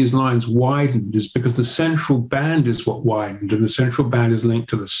why all these lines widened is because the central band is what widened, and the central band is linked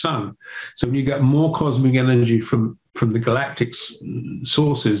to the sun. So when you get more cosmic energy from the galactic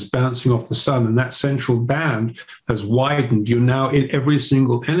sources bouncing off the sun, and that central band has widened, you're now in every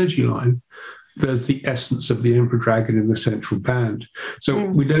single energy line. There's the essence of the emperor dragon in the central band. So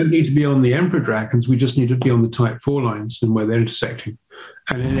we don't need to be on the emperor dragons. We just need to be on the type 4 lines and where they're intersecting,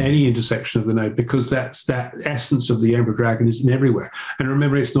 and in any intersection of the node, because that essence of the emperor dragon is in everywhere. And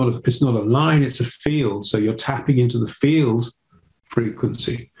remember, it's not a line, it's a field. So you're tapping into the field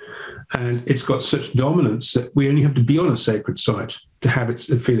frequency, and it's got such dominance that we only have to be on a sacred site to have it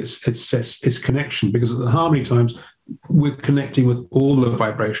feel its connection, because at the harmony times we're connecting with all the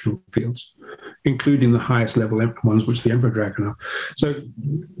vibrational fields, including the highest level ones, which the emperor dragon are. So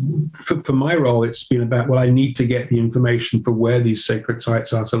for my role, it's been about, well, I need to get the information for where these sacred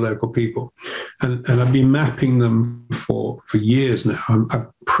sites are to local people. And I've been mapping them for years now.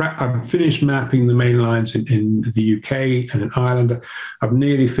 I've finished mapping the main lines in the UK and in Ireland. I've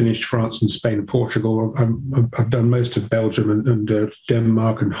nearly finished France and Spain and Portugal. I've done most of Belgium and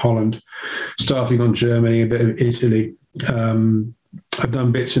Denmark and Holland, starting on Germany, a bit of Italy. I've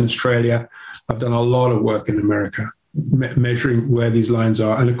done bits in Australia. I've done a lot of work in America, measuring where these lines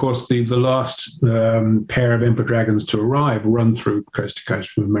are. And of course, the last pair of emperor dragons to arrive run through coast to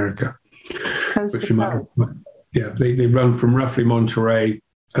coast from America. Coast to coast. Yeah, they run from roughly Monterey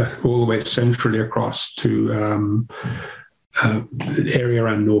all the way centrally across to the area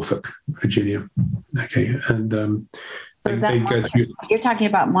around Norfolk, Virginia. Okay, and they go through. You're talking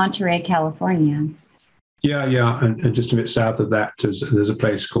about Monterey, California. Yeah, and just a bit south of that, there's a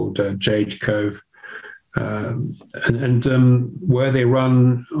place called Jade Cove, and where they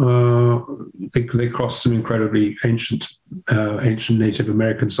run, they cross some incredibly ancient Native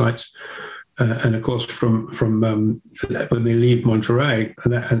American sites, and of course from when they leave Monterey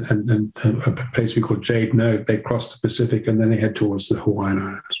and a place we call Jade Node, they cross the Pacific and then they head towards the Hawaiian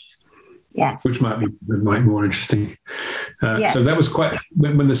Islands. Yes. Which might be more interesting. Yes. So that was quite,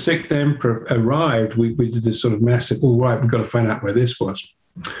 when the 6th emperor arrived, we did this sort of massive, all right, we've got to find out where this was.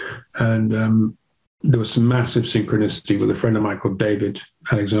 And there was some massive synchronicity with a friend of mine called David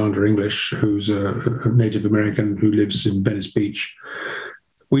Alexander English, who's a Native American who lives in Venice Beach.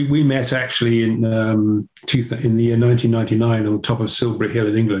 We met actually in the year 1999 on the top of Silbury Hill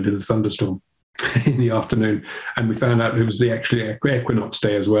in England in a thunderstorm. in the afternoon, and we found out it was the actually equinox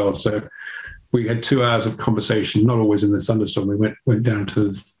day as well. So we had 2 hours of conversation, not always in the thunderstorm. We went down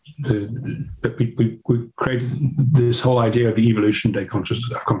to but we created this whole idea of the evolution day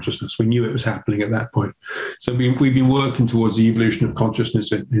consciousness. We knew it was happening at that point. So we've been working towards the evolution of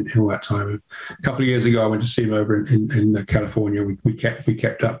consciousness in all that time. A couple of years ago, I went to see him over in California. We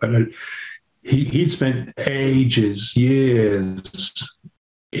kept up, but he'd spent ages, years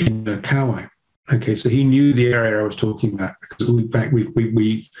in Kauai. Okay, so he knew the area I was talking about because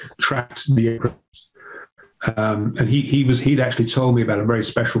we tracked the aircraft. And he'd actually told me about a very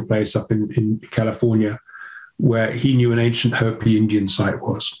special place up in California where he knew an ancient Hopi Indian site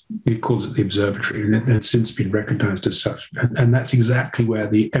was. He calls it the observatory, and it has since been recognized as such. And that's exactly where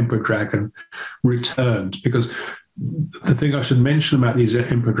the Emperor Dragon returned, because the thing I should mention about these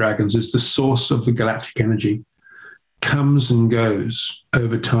Emperor Dragons is the source of the galactic energy comes and goes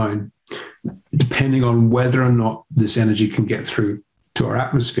over time, depending on whether or not this energy can get through to our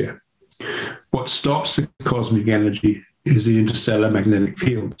atmosphere. What stops the cosmic energy is the interstellar magnetic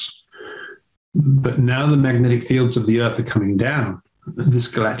fields. But now the magnetic fields of the Earth are coming down, this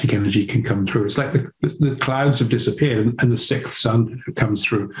galactic energy can come through. It's like the clouds have disappeared and the sixth sun comes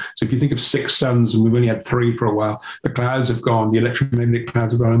through. So if you think of 6 suns, and we've only had 3 for a while, the clouds have gone, the electromagnetic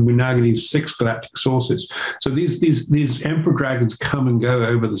clouds have gone, and we're now going to need 6 galactic sources. So these Emperor Dragons come and go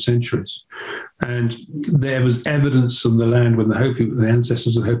over the centuries. And there was evidence on the land when the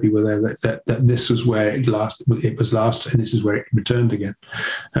ancestors of Hopi were there that this was where it was last, and this is where it returned again.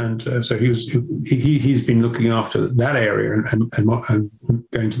 And so he's been looking after that area and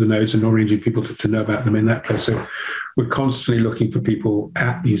going to the nodes and arranging people to know about them in that place. So we're constantly looking for people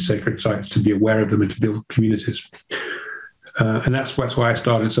at these sacred sites to be aware of them and to build communities. And that's why I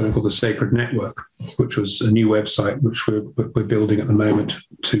started something called the Sacred Network, which was a new website which we're building at the moment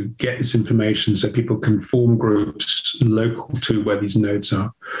to get this information so people can form groups local to where these nodes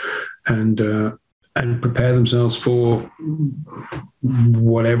are and prepare themselves for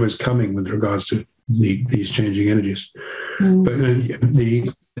whatever is coming with regards to these changing energies. But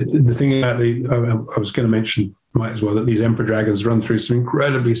the thing about I was going to mention, might as well, that these Emperor Dragons run through some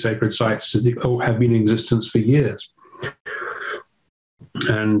incredibly sacred sites that have been in existence for years.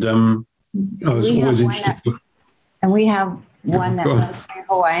 And I was always interested. And we have one that runs through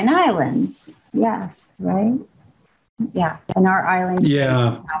Hawaiian Islands. Yes, right? Yeah, and our islands.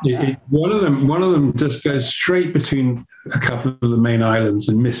 Yeah, one of them just goes straight between a couple of the main islands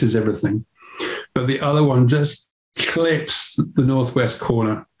and misses everything, but the other one just clips the northwest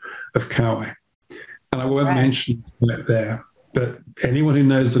corner of Kauai. And I won't mention it there, but anyone who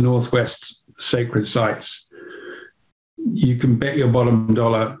knows the northwest sacred sites, you can bet your bottom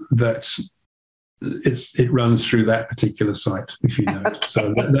dollar that it runs through that particular site, if you know. Okay.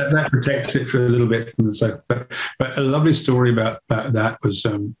 So that protects it for a little bit from the south. But a lovely story about that was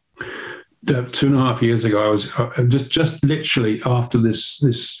 2.5 years ago. I was just literally after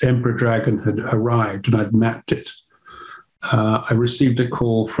this Emperor Dragon had arrived and I'd mapped it. I received a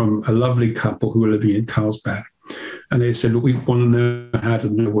call from a lovely couple who were living in Carlsbad. And they said, look, we want to know how to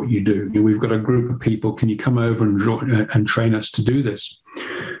know what you do. We've got a group of people. Can you come over and train us to do this?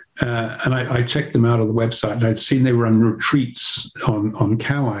 And I checked them out on the website. And I'd seen they were on retreats on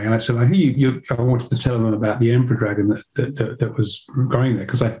Kauai. And I said, I wanted to tell them about the Emperor Dragon that was growing there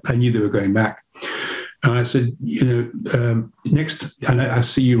because I knew they were going back. And I said, next, and I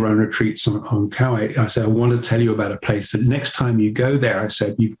see you run retreats on Kauai. I said, I want to tell you about a place that next time you go there, I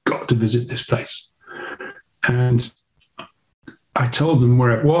said, you've got to visit this place. And I told them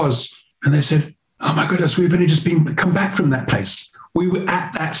where it was, and they said, oh my goodness, we've only just come back from that place. We were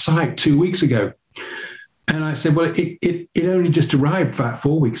at that site 2 weeks ago. And I said, well, it only just arrived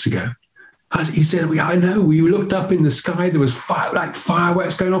 4 weeks ago. He said, I know, we looked up in the sky, there was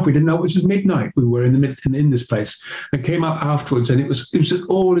fireworks going off. We didn't know it was midnight. We were in this place and came up afterwards, and it was just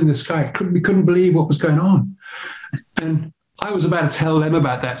all in the sky. We couldn't believe what was going on. And I was about to tell them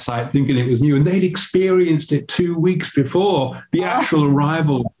about that site, thinking it was new, and they'd experienced it 2 weeks before the actual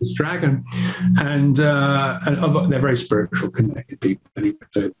arrival of this dragon. And they're very spiritual, connected people.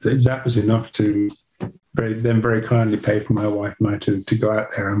 So that was enough to very kindly pay for my wife and I to go out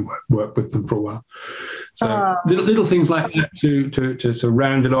there and work with them for a while. So little things like that to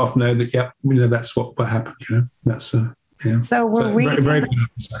round it off, know that that's what happened. That's So we're very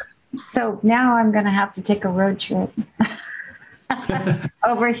so now I'm going to have to take a road trip.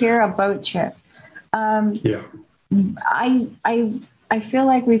 Over here, a boat trip. I feel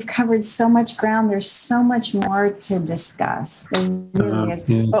like we've covered so much ground. There's so much more to discuss. There really is.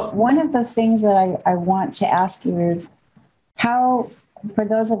 Yeah. But one of the things that I want to ask you is how for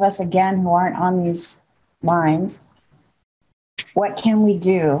those of us, again, who aren't on these lines, what can we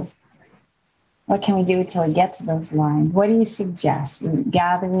do? What can we do until we get to those lines? What do you suggest?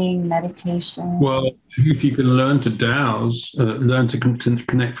 Gathering, meditation? Well, if you can learn to douse, learn to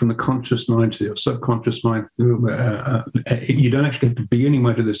connect from the conscious mind to your subconscious mind, you don't actually have to be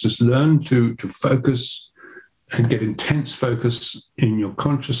anywhere to this. Just learn to focus and get intense focus in your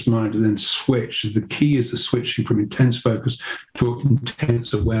conscious mind, and then switch. The key is the switching from intense focus to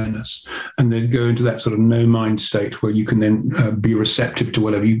intense awareness, and then go into that sort of no mind state where you can then be receptive to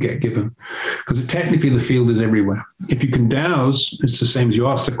whatever you get given. Because technically the field is everywhere. If you can douse, it's the same as you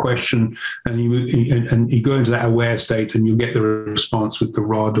ask the question and you go into that aware state, and you get the response with the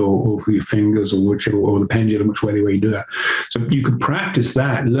rod or with your fingers or whichever, or the pendulum, which way you do that. So you could practice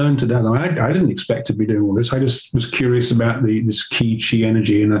that, learn to douse. I didn't expect to be doing all this. I just was curious about this key chi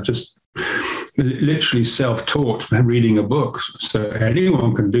energy, and I just literally self-taught reading a book. So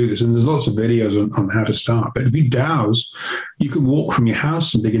anyone can do this, and there's lots of videos on how to start. But if you douse, you can walk from your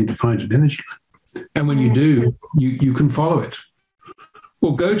house and begin to find an energy, and when you do, you can follow it.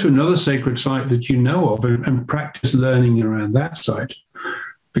 Or go to another sacred site that you know of and practice learning around that site.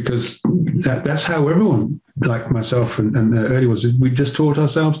 Because that's how everyone, like myself and the early ones, we just taught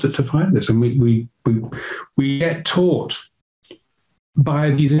ourselves to find this, and we get taught by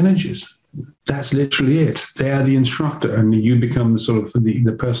these energies. That's literally it. They are the instructor, and you become the sort of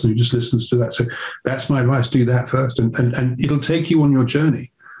the person who just listens to that. So that's my advice: do that first, and it'll take you on your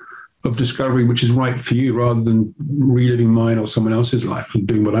journey of discovering which is right for you, rather than reliving mine or someone else's life and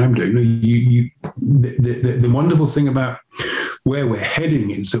doing what I'm doing. The wonderful thing about where we're heading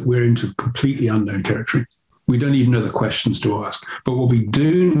is that we're into completely unknown territory. We don't even know the questions to ask. But what we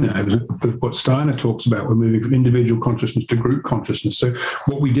do know is what Steiner talks about. We're moving from individual consciousness to group consciousness. So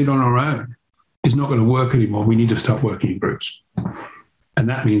what we did on our own is not going to work anymore. We need to start working in groups. And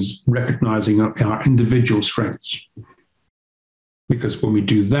that means recognizing our individual strengths. Because when we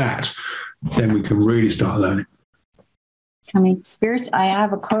do that, then we can really start learning. I mean, I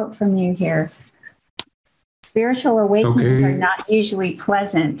have a quote from you here. Spiritual awakenings are not usually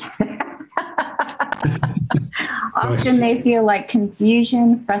pleasant. Often they feel like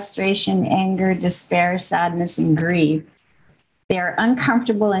confusion, frustration, anger, despair, sadness, and grief. They are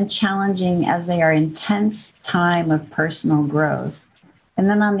uncomfortable and challenging as they are intense time of personal growth. And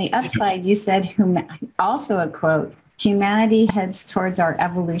then on the upside, you said, also a quote, humanity heads towards our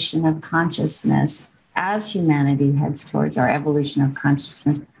evolution of consciousness. As humanity heads towards our evolution of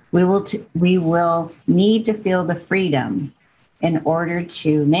consciousness, we will need to feel the freedom in order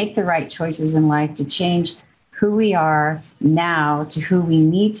to make the right choices in life, to change who we are now to who we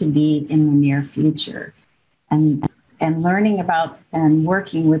need to be in the near future. And learning about and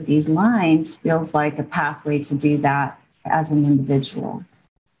working with these lines feels like a pathway to do that as an individual.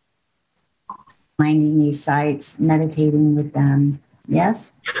 Finding these sites, meditating with them.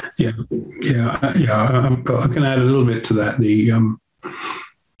 Yes? Yeah. I can add a little bit to that.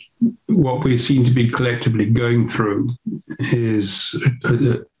 What we seem to be collectively going through is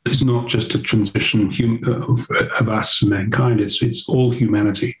not just a transition of us, mankind. It's all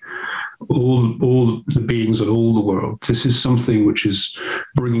humanity, all the beings of all the world. This is something which is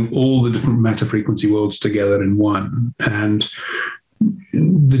bringing all the different matter frequency worlds together in one. And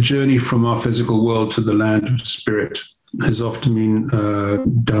the journey from our physical world to the land of spirit has often been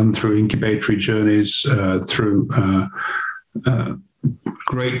done through incubatory journeys, through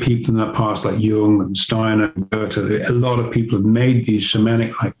great people in that past, like Jung and Steiner and Goethe. A lot of people have made these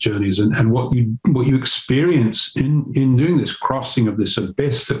shamanic-like journeys, and what you experience in doing this crossing of this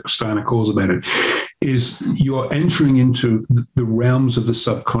abyss that Steiner calls about it is you're entering into the realms of the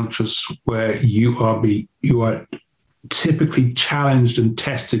subconscious, where you are typically challenged and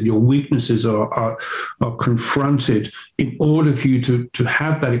tested. Your weaknesses are confronted. In order for you to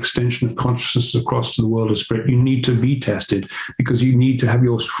have that extension of consciousness across to the world of spirit, you need to be tested, because you need to have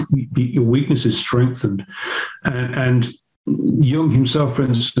your weaknesses strengthened. And Jung himself, for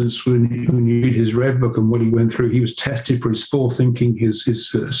instance, when you read his Red Book and what he went through, he was tested for his forethinking, his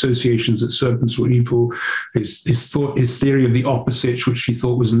associations that serpents were evil, his theory of the opposites, which he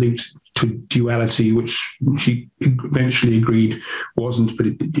thought was linked to duality, which she eventually agreed wasn't.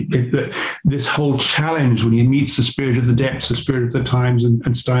 But this whole challenge, when he meets the spirit of the depths, the spirit of the times,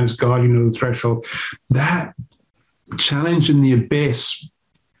 and Steiner's guardian of the threshold, that challenge in the abyss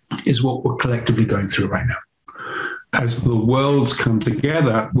is what we're collectively going through right now. As the worlds come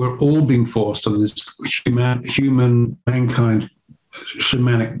together, we're all being forced on this human, mankind,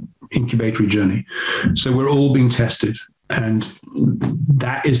 shamanic incubatory journey. So we're all being tested, and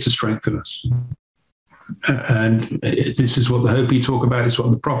that is to strengthen us. And this is what the Hopi talk about, it's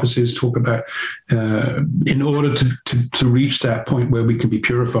what the prophecies talk about, in order to reach that point where we can be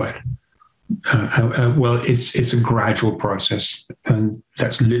purified. Well, it's a gradual process, and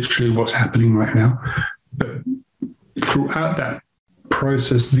that's literally what's happening right now. But throughout that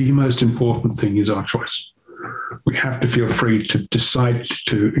process, the most important thing is our choice. We have to feel free to decide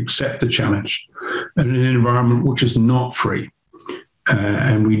to accept the challenge. And in an environment which is not free,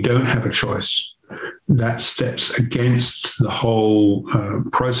 and we don't have a choice, that steps against the whole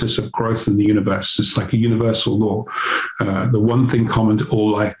process of growth in the universe. It's like a universal law. The one thing common to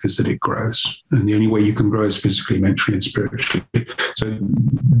all life is that it grows. And the only way you can grow is physically, mentally, and spiritually. So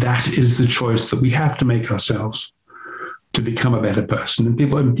that is the choice that we have to make ourselves to become a better person. And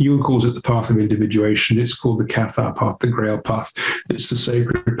people, Jung calls it the path of individuation. It's called the Cathar path, the Grail path. It's the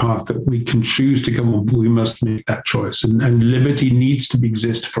sacred path that we can choose to go on, but we must make that choice. And liberty needs to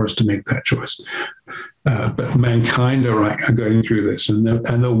exist for us to make that choice. But mankind are going through this. And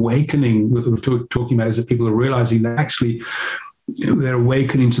the awakening that we're talking about is that people are realizing that actually they're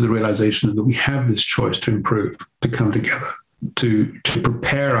awakening to the realization that we have this choice to improve, to come together, to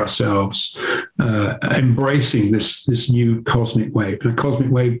prepare ourselves, embracing this new cosmic wave. And cosmic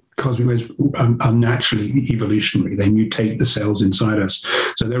waves are naturally evolutionary. They mutate the cells inside us.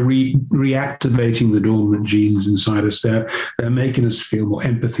 So they're reactivating the dormant genes inside us. They're making us feel more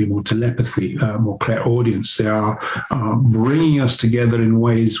empathy, more telepathy, more clairaudience. They are bringing us together in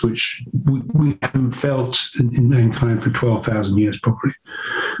ways which we haven't felt in mankind for 12,000 years, probably.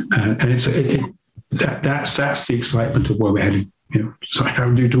 And that's the excitement of where we're heading. Sorry, I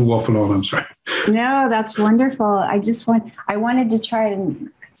do waffle on. I'm sorry. No, that's wonderful. I wanted to try and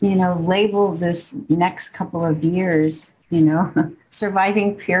label this next couple of years,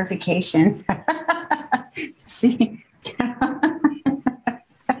 surviving purification. See,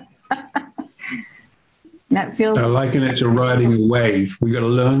 that feels. I liken it to riding a wave. We got to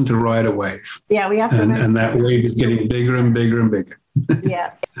learn to ride a wave. Yeah, we have to. And that wave is getting bigger and bigger and bigger.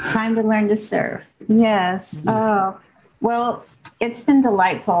 Yeah, it's time to learn to surf. Yes. Oh, well, it's been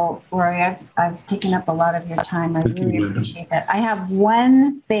delightful, Rory. I've taken up a lot of your time. I really appreciate that. I have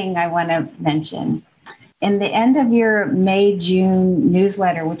one thing I want to mention. In the end of your May-June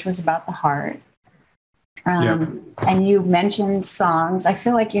newsletter, which was about the heart, and you mentioned songs. I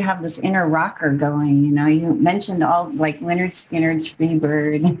feel like you have this inner rocker going. You mentioned all like Leonard Skinner's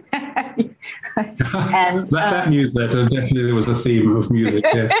Freebird. And that newsletter definitely was a theme of music.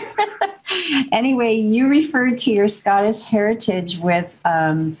 Yes. Anyway, you referred to your Scottish heritage with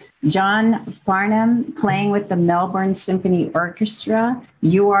John Farnham playing with the Melbourne Symphony Orchestra.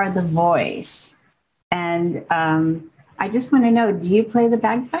 You are the voice, and I just want to know: do you play the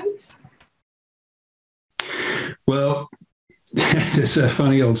bagpipes? Well, it's a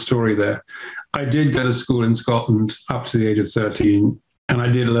funny old story there. I did go to school in Scotland up to the age of 13, and I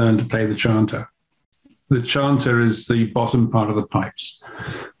did learn to play the chanter. The chanter is the bottom part of the pipes.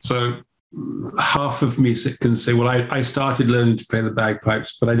 So half of me can say, well, I started learning to play the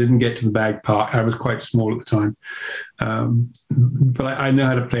bagpipes, but I didn't get to the bag part. I was quite small at the time. But I know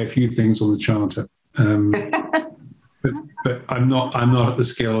how to play a few things on the chanter. But I'm not at the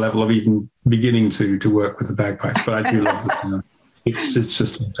skill level of even beginning to work with the bagpipes, but I do love it. It's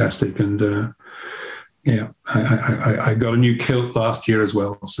just fantastic. And I got a new kilt last year as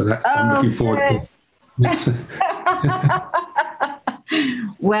well. So that I'm looking forward to.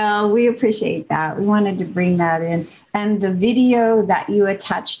 Well, we appreciate that. We wanted to bring that in. And the video that you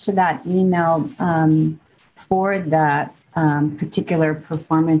attached to that email for that particular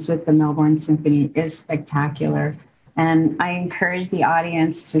performance with the Melbourne Symphony is spectacular. And I encourage the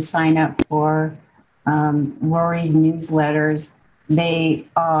audience to sign up for Rory's newsletters. They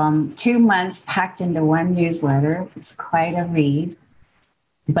 2 months packed into one newsletter. It's quite a read,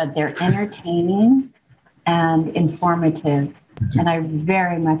 but they're entertaining and informative. And I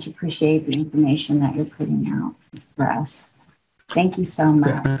very much appreciate the information that you're putting out for us. Thank you so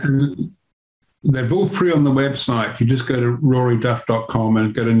much. They're both free on the website. You just go to roryduff.com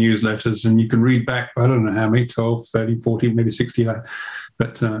and go to newsletters, and you can read back, I don't know how many, 12, 30, 40, maybe 60,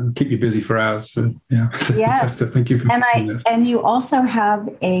 but keep you busy for hours. So, yeah. Yes. So thank you for that. And you also have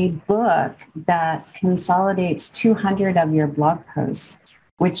a book that consolidates 200 of your blog posts,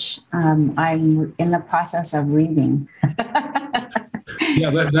 which I'm in the process of reading.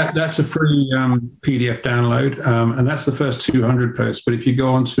 Yeah, that's a free PDF download, and that's the first 200 posts. But if you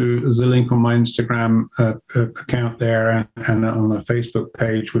go onto the link on my Instagram account there and on the Facebook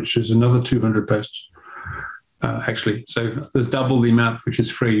page, which is another 200 posts, actually. So there's double the amount, which is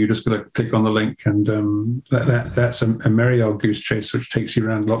free. You just got to click on the link, and that's a merry old goose chase, which takes you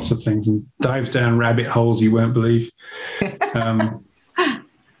around lots of things and dives down rabbit holes you won't believe.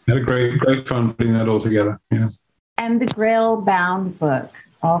 Had a great fun putting that all together. Yeah. And the Grail bound book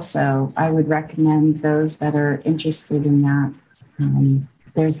also, I would recommend those that are interested in that.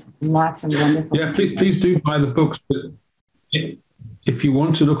 There's lots of wonderful. Yeah, please do buy the books. But if you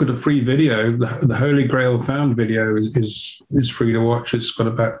want to look at a free video, the Holy Grail Found video is free to watch. It's got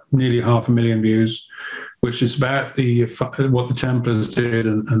about nearly 500,000 views, which is about what the Templars did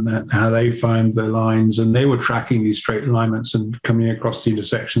and how they find the lines. And they were tracking these straight alignments and coming across the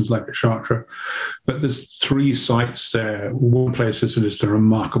intersections like a Chartres. But there's 3 sites there. One place is just a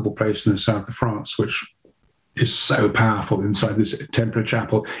remarkable place in the south of France, which is so powerful inside this Templar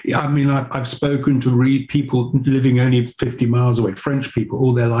chapel. I mean, I've spoken to people living only 50 miles away, French people,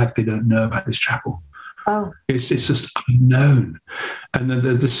 all their life they don't know about this chapel. Oh, it's just unknown, and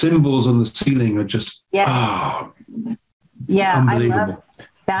the symbols on the ceiling are just yeah, unbelievable.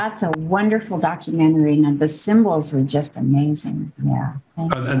 That's a wonderful documentary, and the symbols were just amazing. Yeah,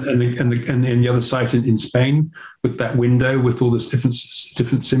 and the other site in Spain with that window with all this different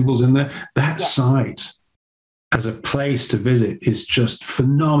symbols in there. That site as a place to visit is just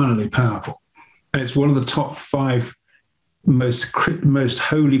phenomenally powerful, and it's one of the top 5 most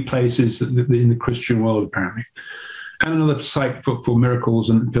holy places in the Christian world, apparently, and another site for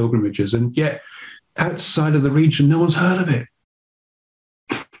miracles and pilgrimages. And yet, outside of the region, no one's heard of it.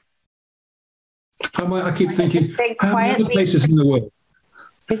 I keep thinking, how many other places in the world?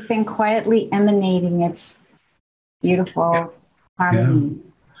 It's been quietly emanating its beautiful harmony. Yeah.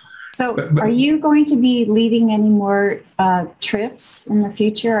 So are you going to be leading any more trips in the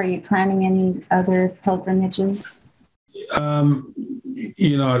future? Are you planning any other pilgrimages? I've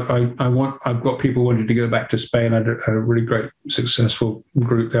got people wanting to go back to Spain. I had a really great, successful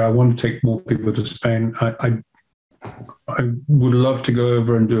group there. I want to take more people to Spain. I would love to go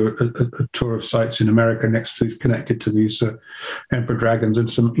over and do a tour of sites in America connected to these emperor dragons and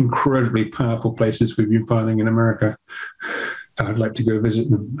some incredibly powerful places we've been finding in America. I'd like to go visit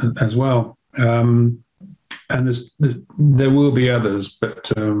them as well. And there will be others,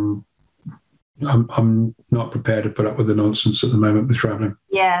 but I'm not prepared to put up with the nonsense at the moment with traveling.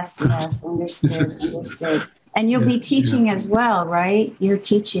 Yes, understood. And you'll be teaching as well, right? You're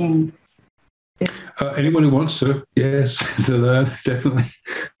teaching. Anyone who wants to, yes, to learn, definitely.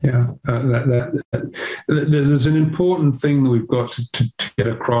 Yeah, there's an important thing that we've got to get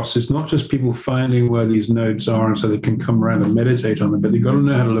across. It's not just people finding where these nodes are and so they can come around and meditate on them, but you've got to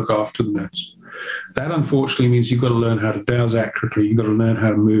know how to look after the nodes. That, unfortunately, means you've got to learn how to dowse accurately. You've got to learn how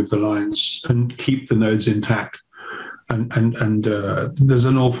to move the lines and keep the nodes intact. And there's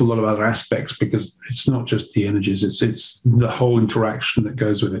an awful lot of other aspects because it's not just the energies, it's the whole interaction that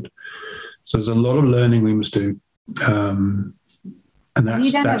goes with it. So there's a lot of learning we must do. And have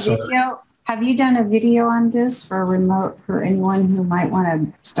you done a video on this for anyone who might want to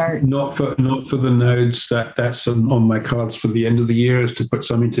start? Not for the nodes. That's on my cards for the end of the year, is to put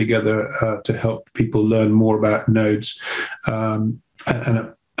something together to help people learn more about nodes, and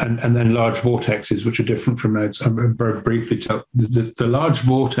then large vortexes, which are different from nodes. I'm very briefly tell the large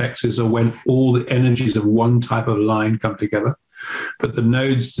vortexes are when all the energies of one type of line come together. But the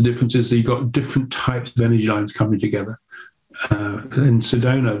nodes, the difference is that you've got different types of energy lines coming together. In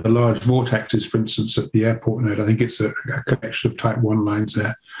Sedona, the large vortexes, for instance, at the airport node, I think it's a connection of type 1 lines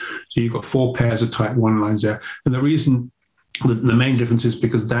there. So you've got 4 pairs of type 1 lines there. And the reason, the main difference is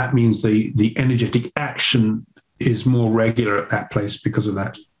because that means the energetic action is more regular at that place because of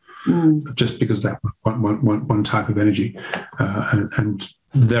that. Just because that one type of energy. And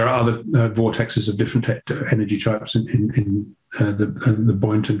there are other vortexes of different energy types in the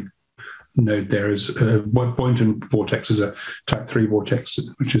Boynton node. There is Boynton vortex is a type 3 vortex,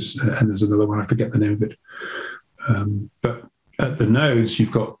 which is, and there's another one, I forget the name of it. But at the nodes,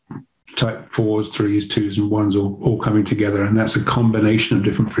 you've got type 4s, 3s, 2s, and 1s all coming together, and that's a combination of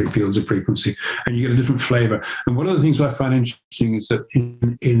different fields of frequency, and you get a different flavor. And one of the things I find interesting is that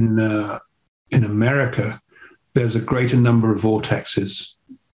in America, there's a greater number of vortexes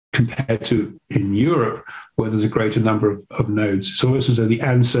compared to in Europe, where there's a greater number of nodes. It's almost as though the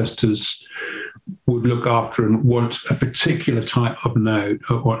ancestors would look after and want a particular type of node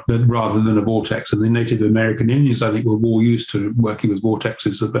rather than a vortex. And the Native American Indians, I think, were more used to working with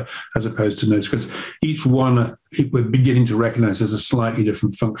vortexes as opposed to nodes, because each one we're beginning to recognize as a slightly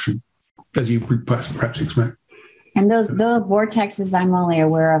different function, as you perhaps expect. And those vortexes, I'm only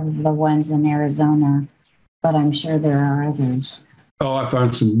aware of the ones in Arizona, but I'm sure there are others. Oh, I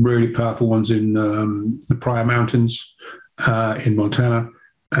found some really powerful ones in the Pryor Mountains in Montana,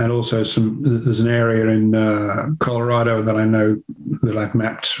 and also there's an area in Colorado that I know that I've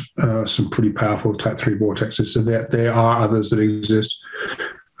mapped some pretty powerful type 3 vortexes. So there are others that exist.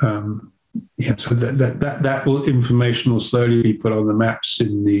 So that information will slowly be put on the maps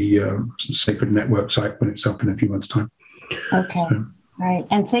in the Sacred Network site when it's up in a few months' time. Okay. Right.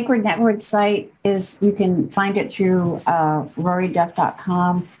 And Sacred Network site you can find it through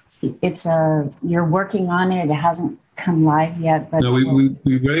roryduff.com. You're working on it. It hasn't come live yet. But no,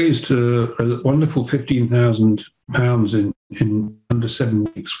 we raised a wonderful £15,000 in under 7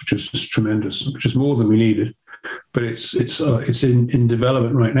 weeks, which is just tremendous, which is more than we needed. But it's in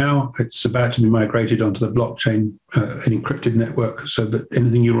development right now. It's about to be migrated onto the blockchain, an encrypted network, so that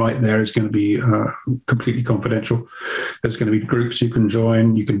anything you write there is going to be completely confidential. There's going to be groups you can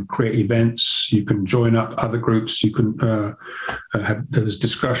join. You can create events. You can join up other groups. You can there's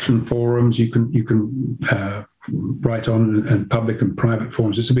discussion forums. You can write on, and public and private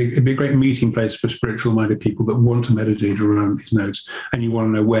forums. It'd be a great meeting place for spiritual-minded people that want to meditate around these nodes, and you want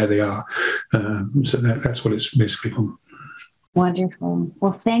to know where they are. So that's what it's basically for. Wonderful.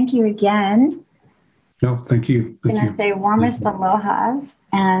 Well, thank you again. No, thank you. I'm going to say warmest alohas,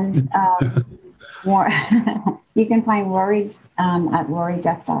 and more. You can find Rory at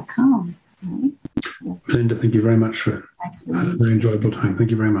roryduff.com. Right? Linda, thank you very much for Excellent. a very enjoyable time. Thank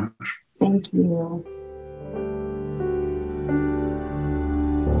you very much. Thank you.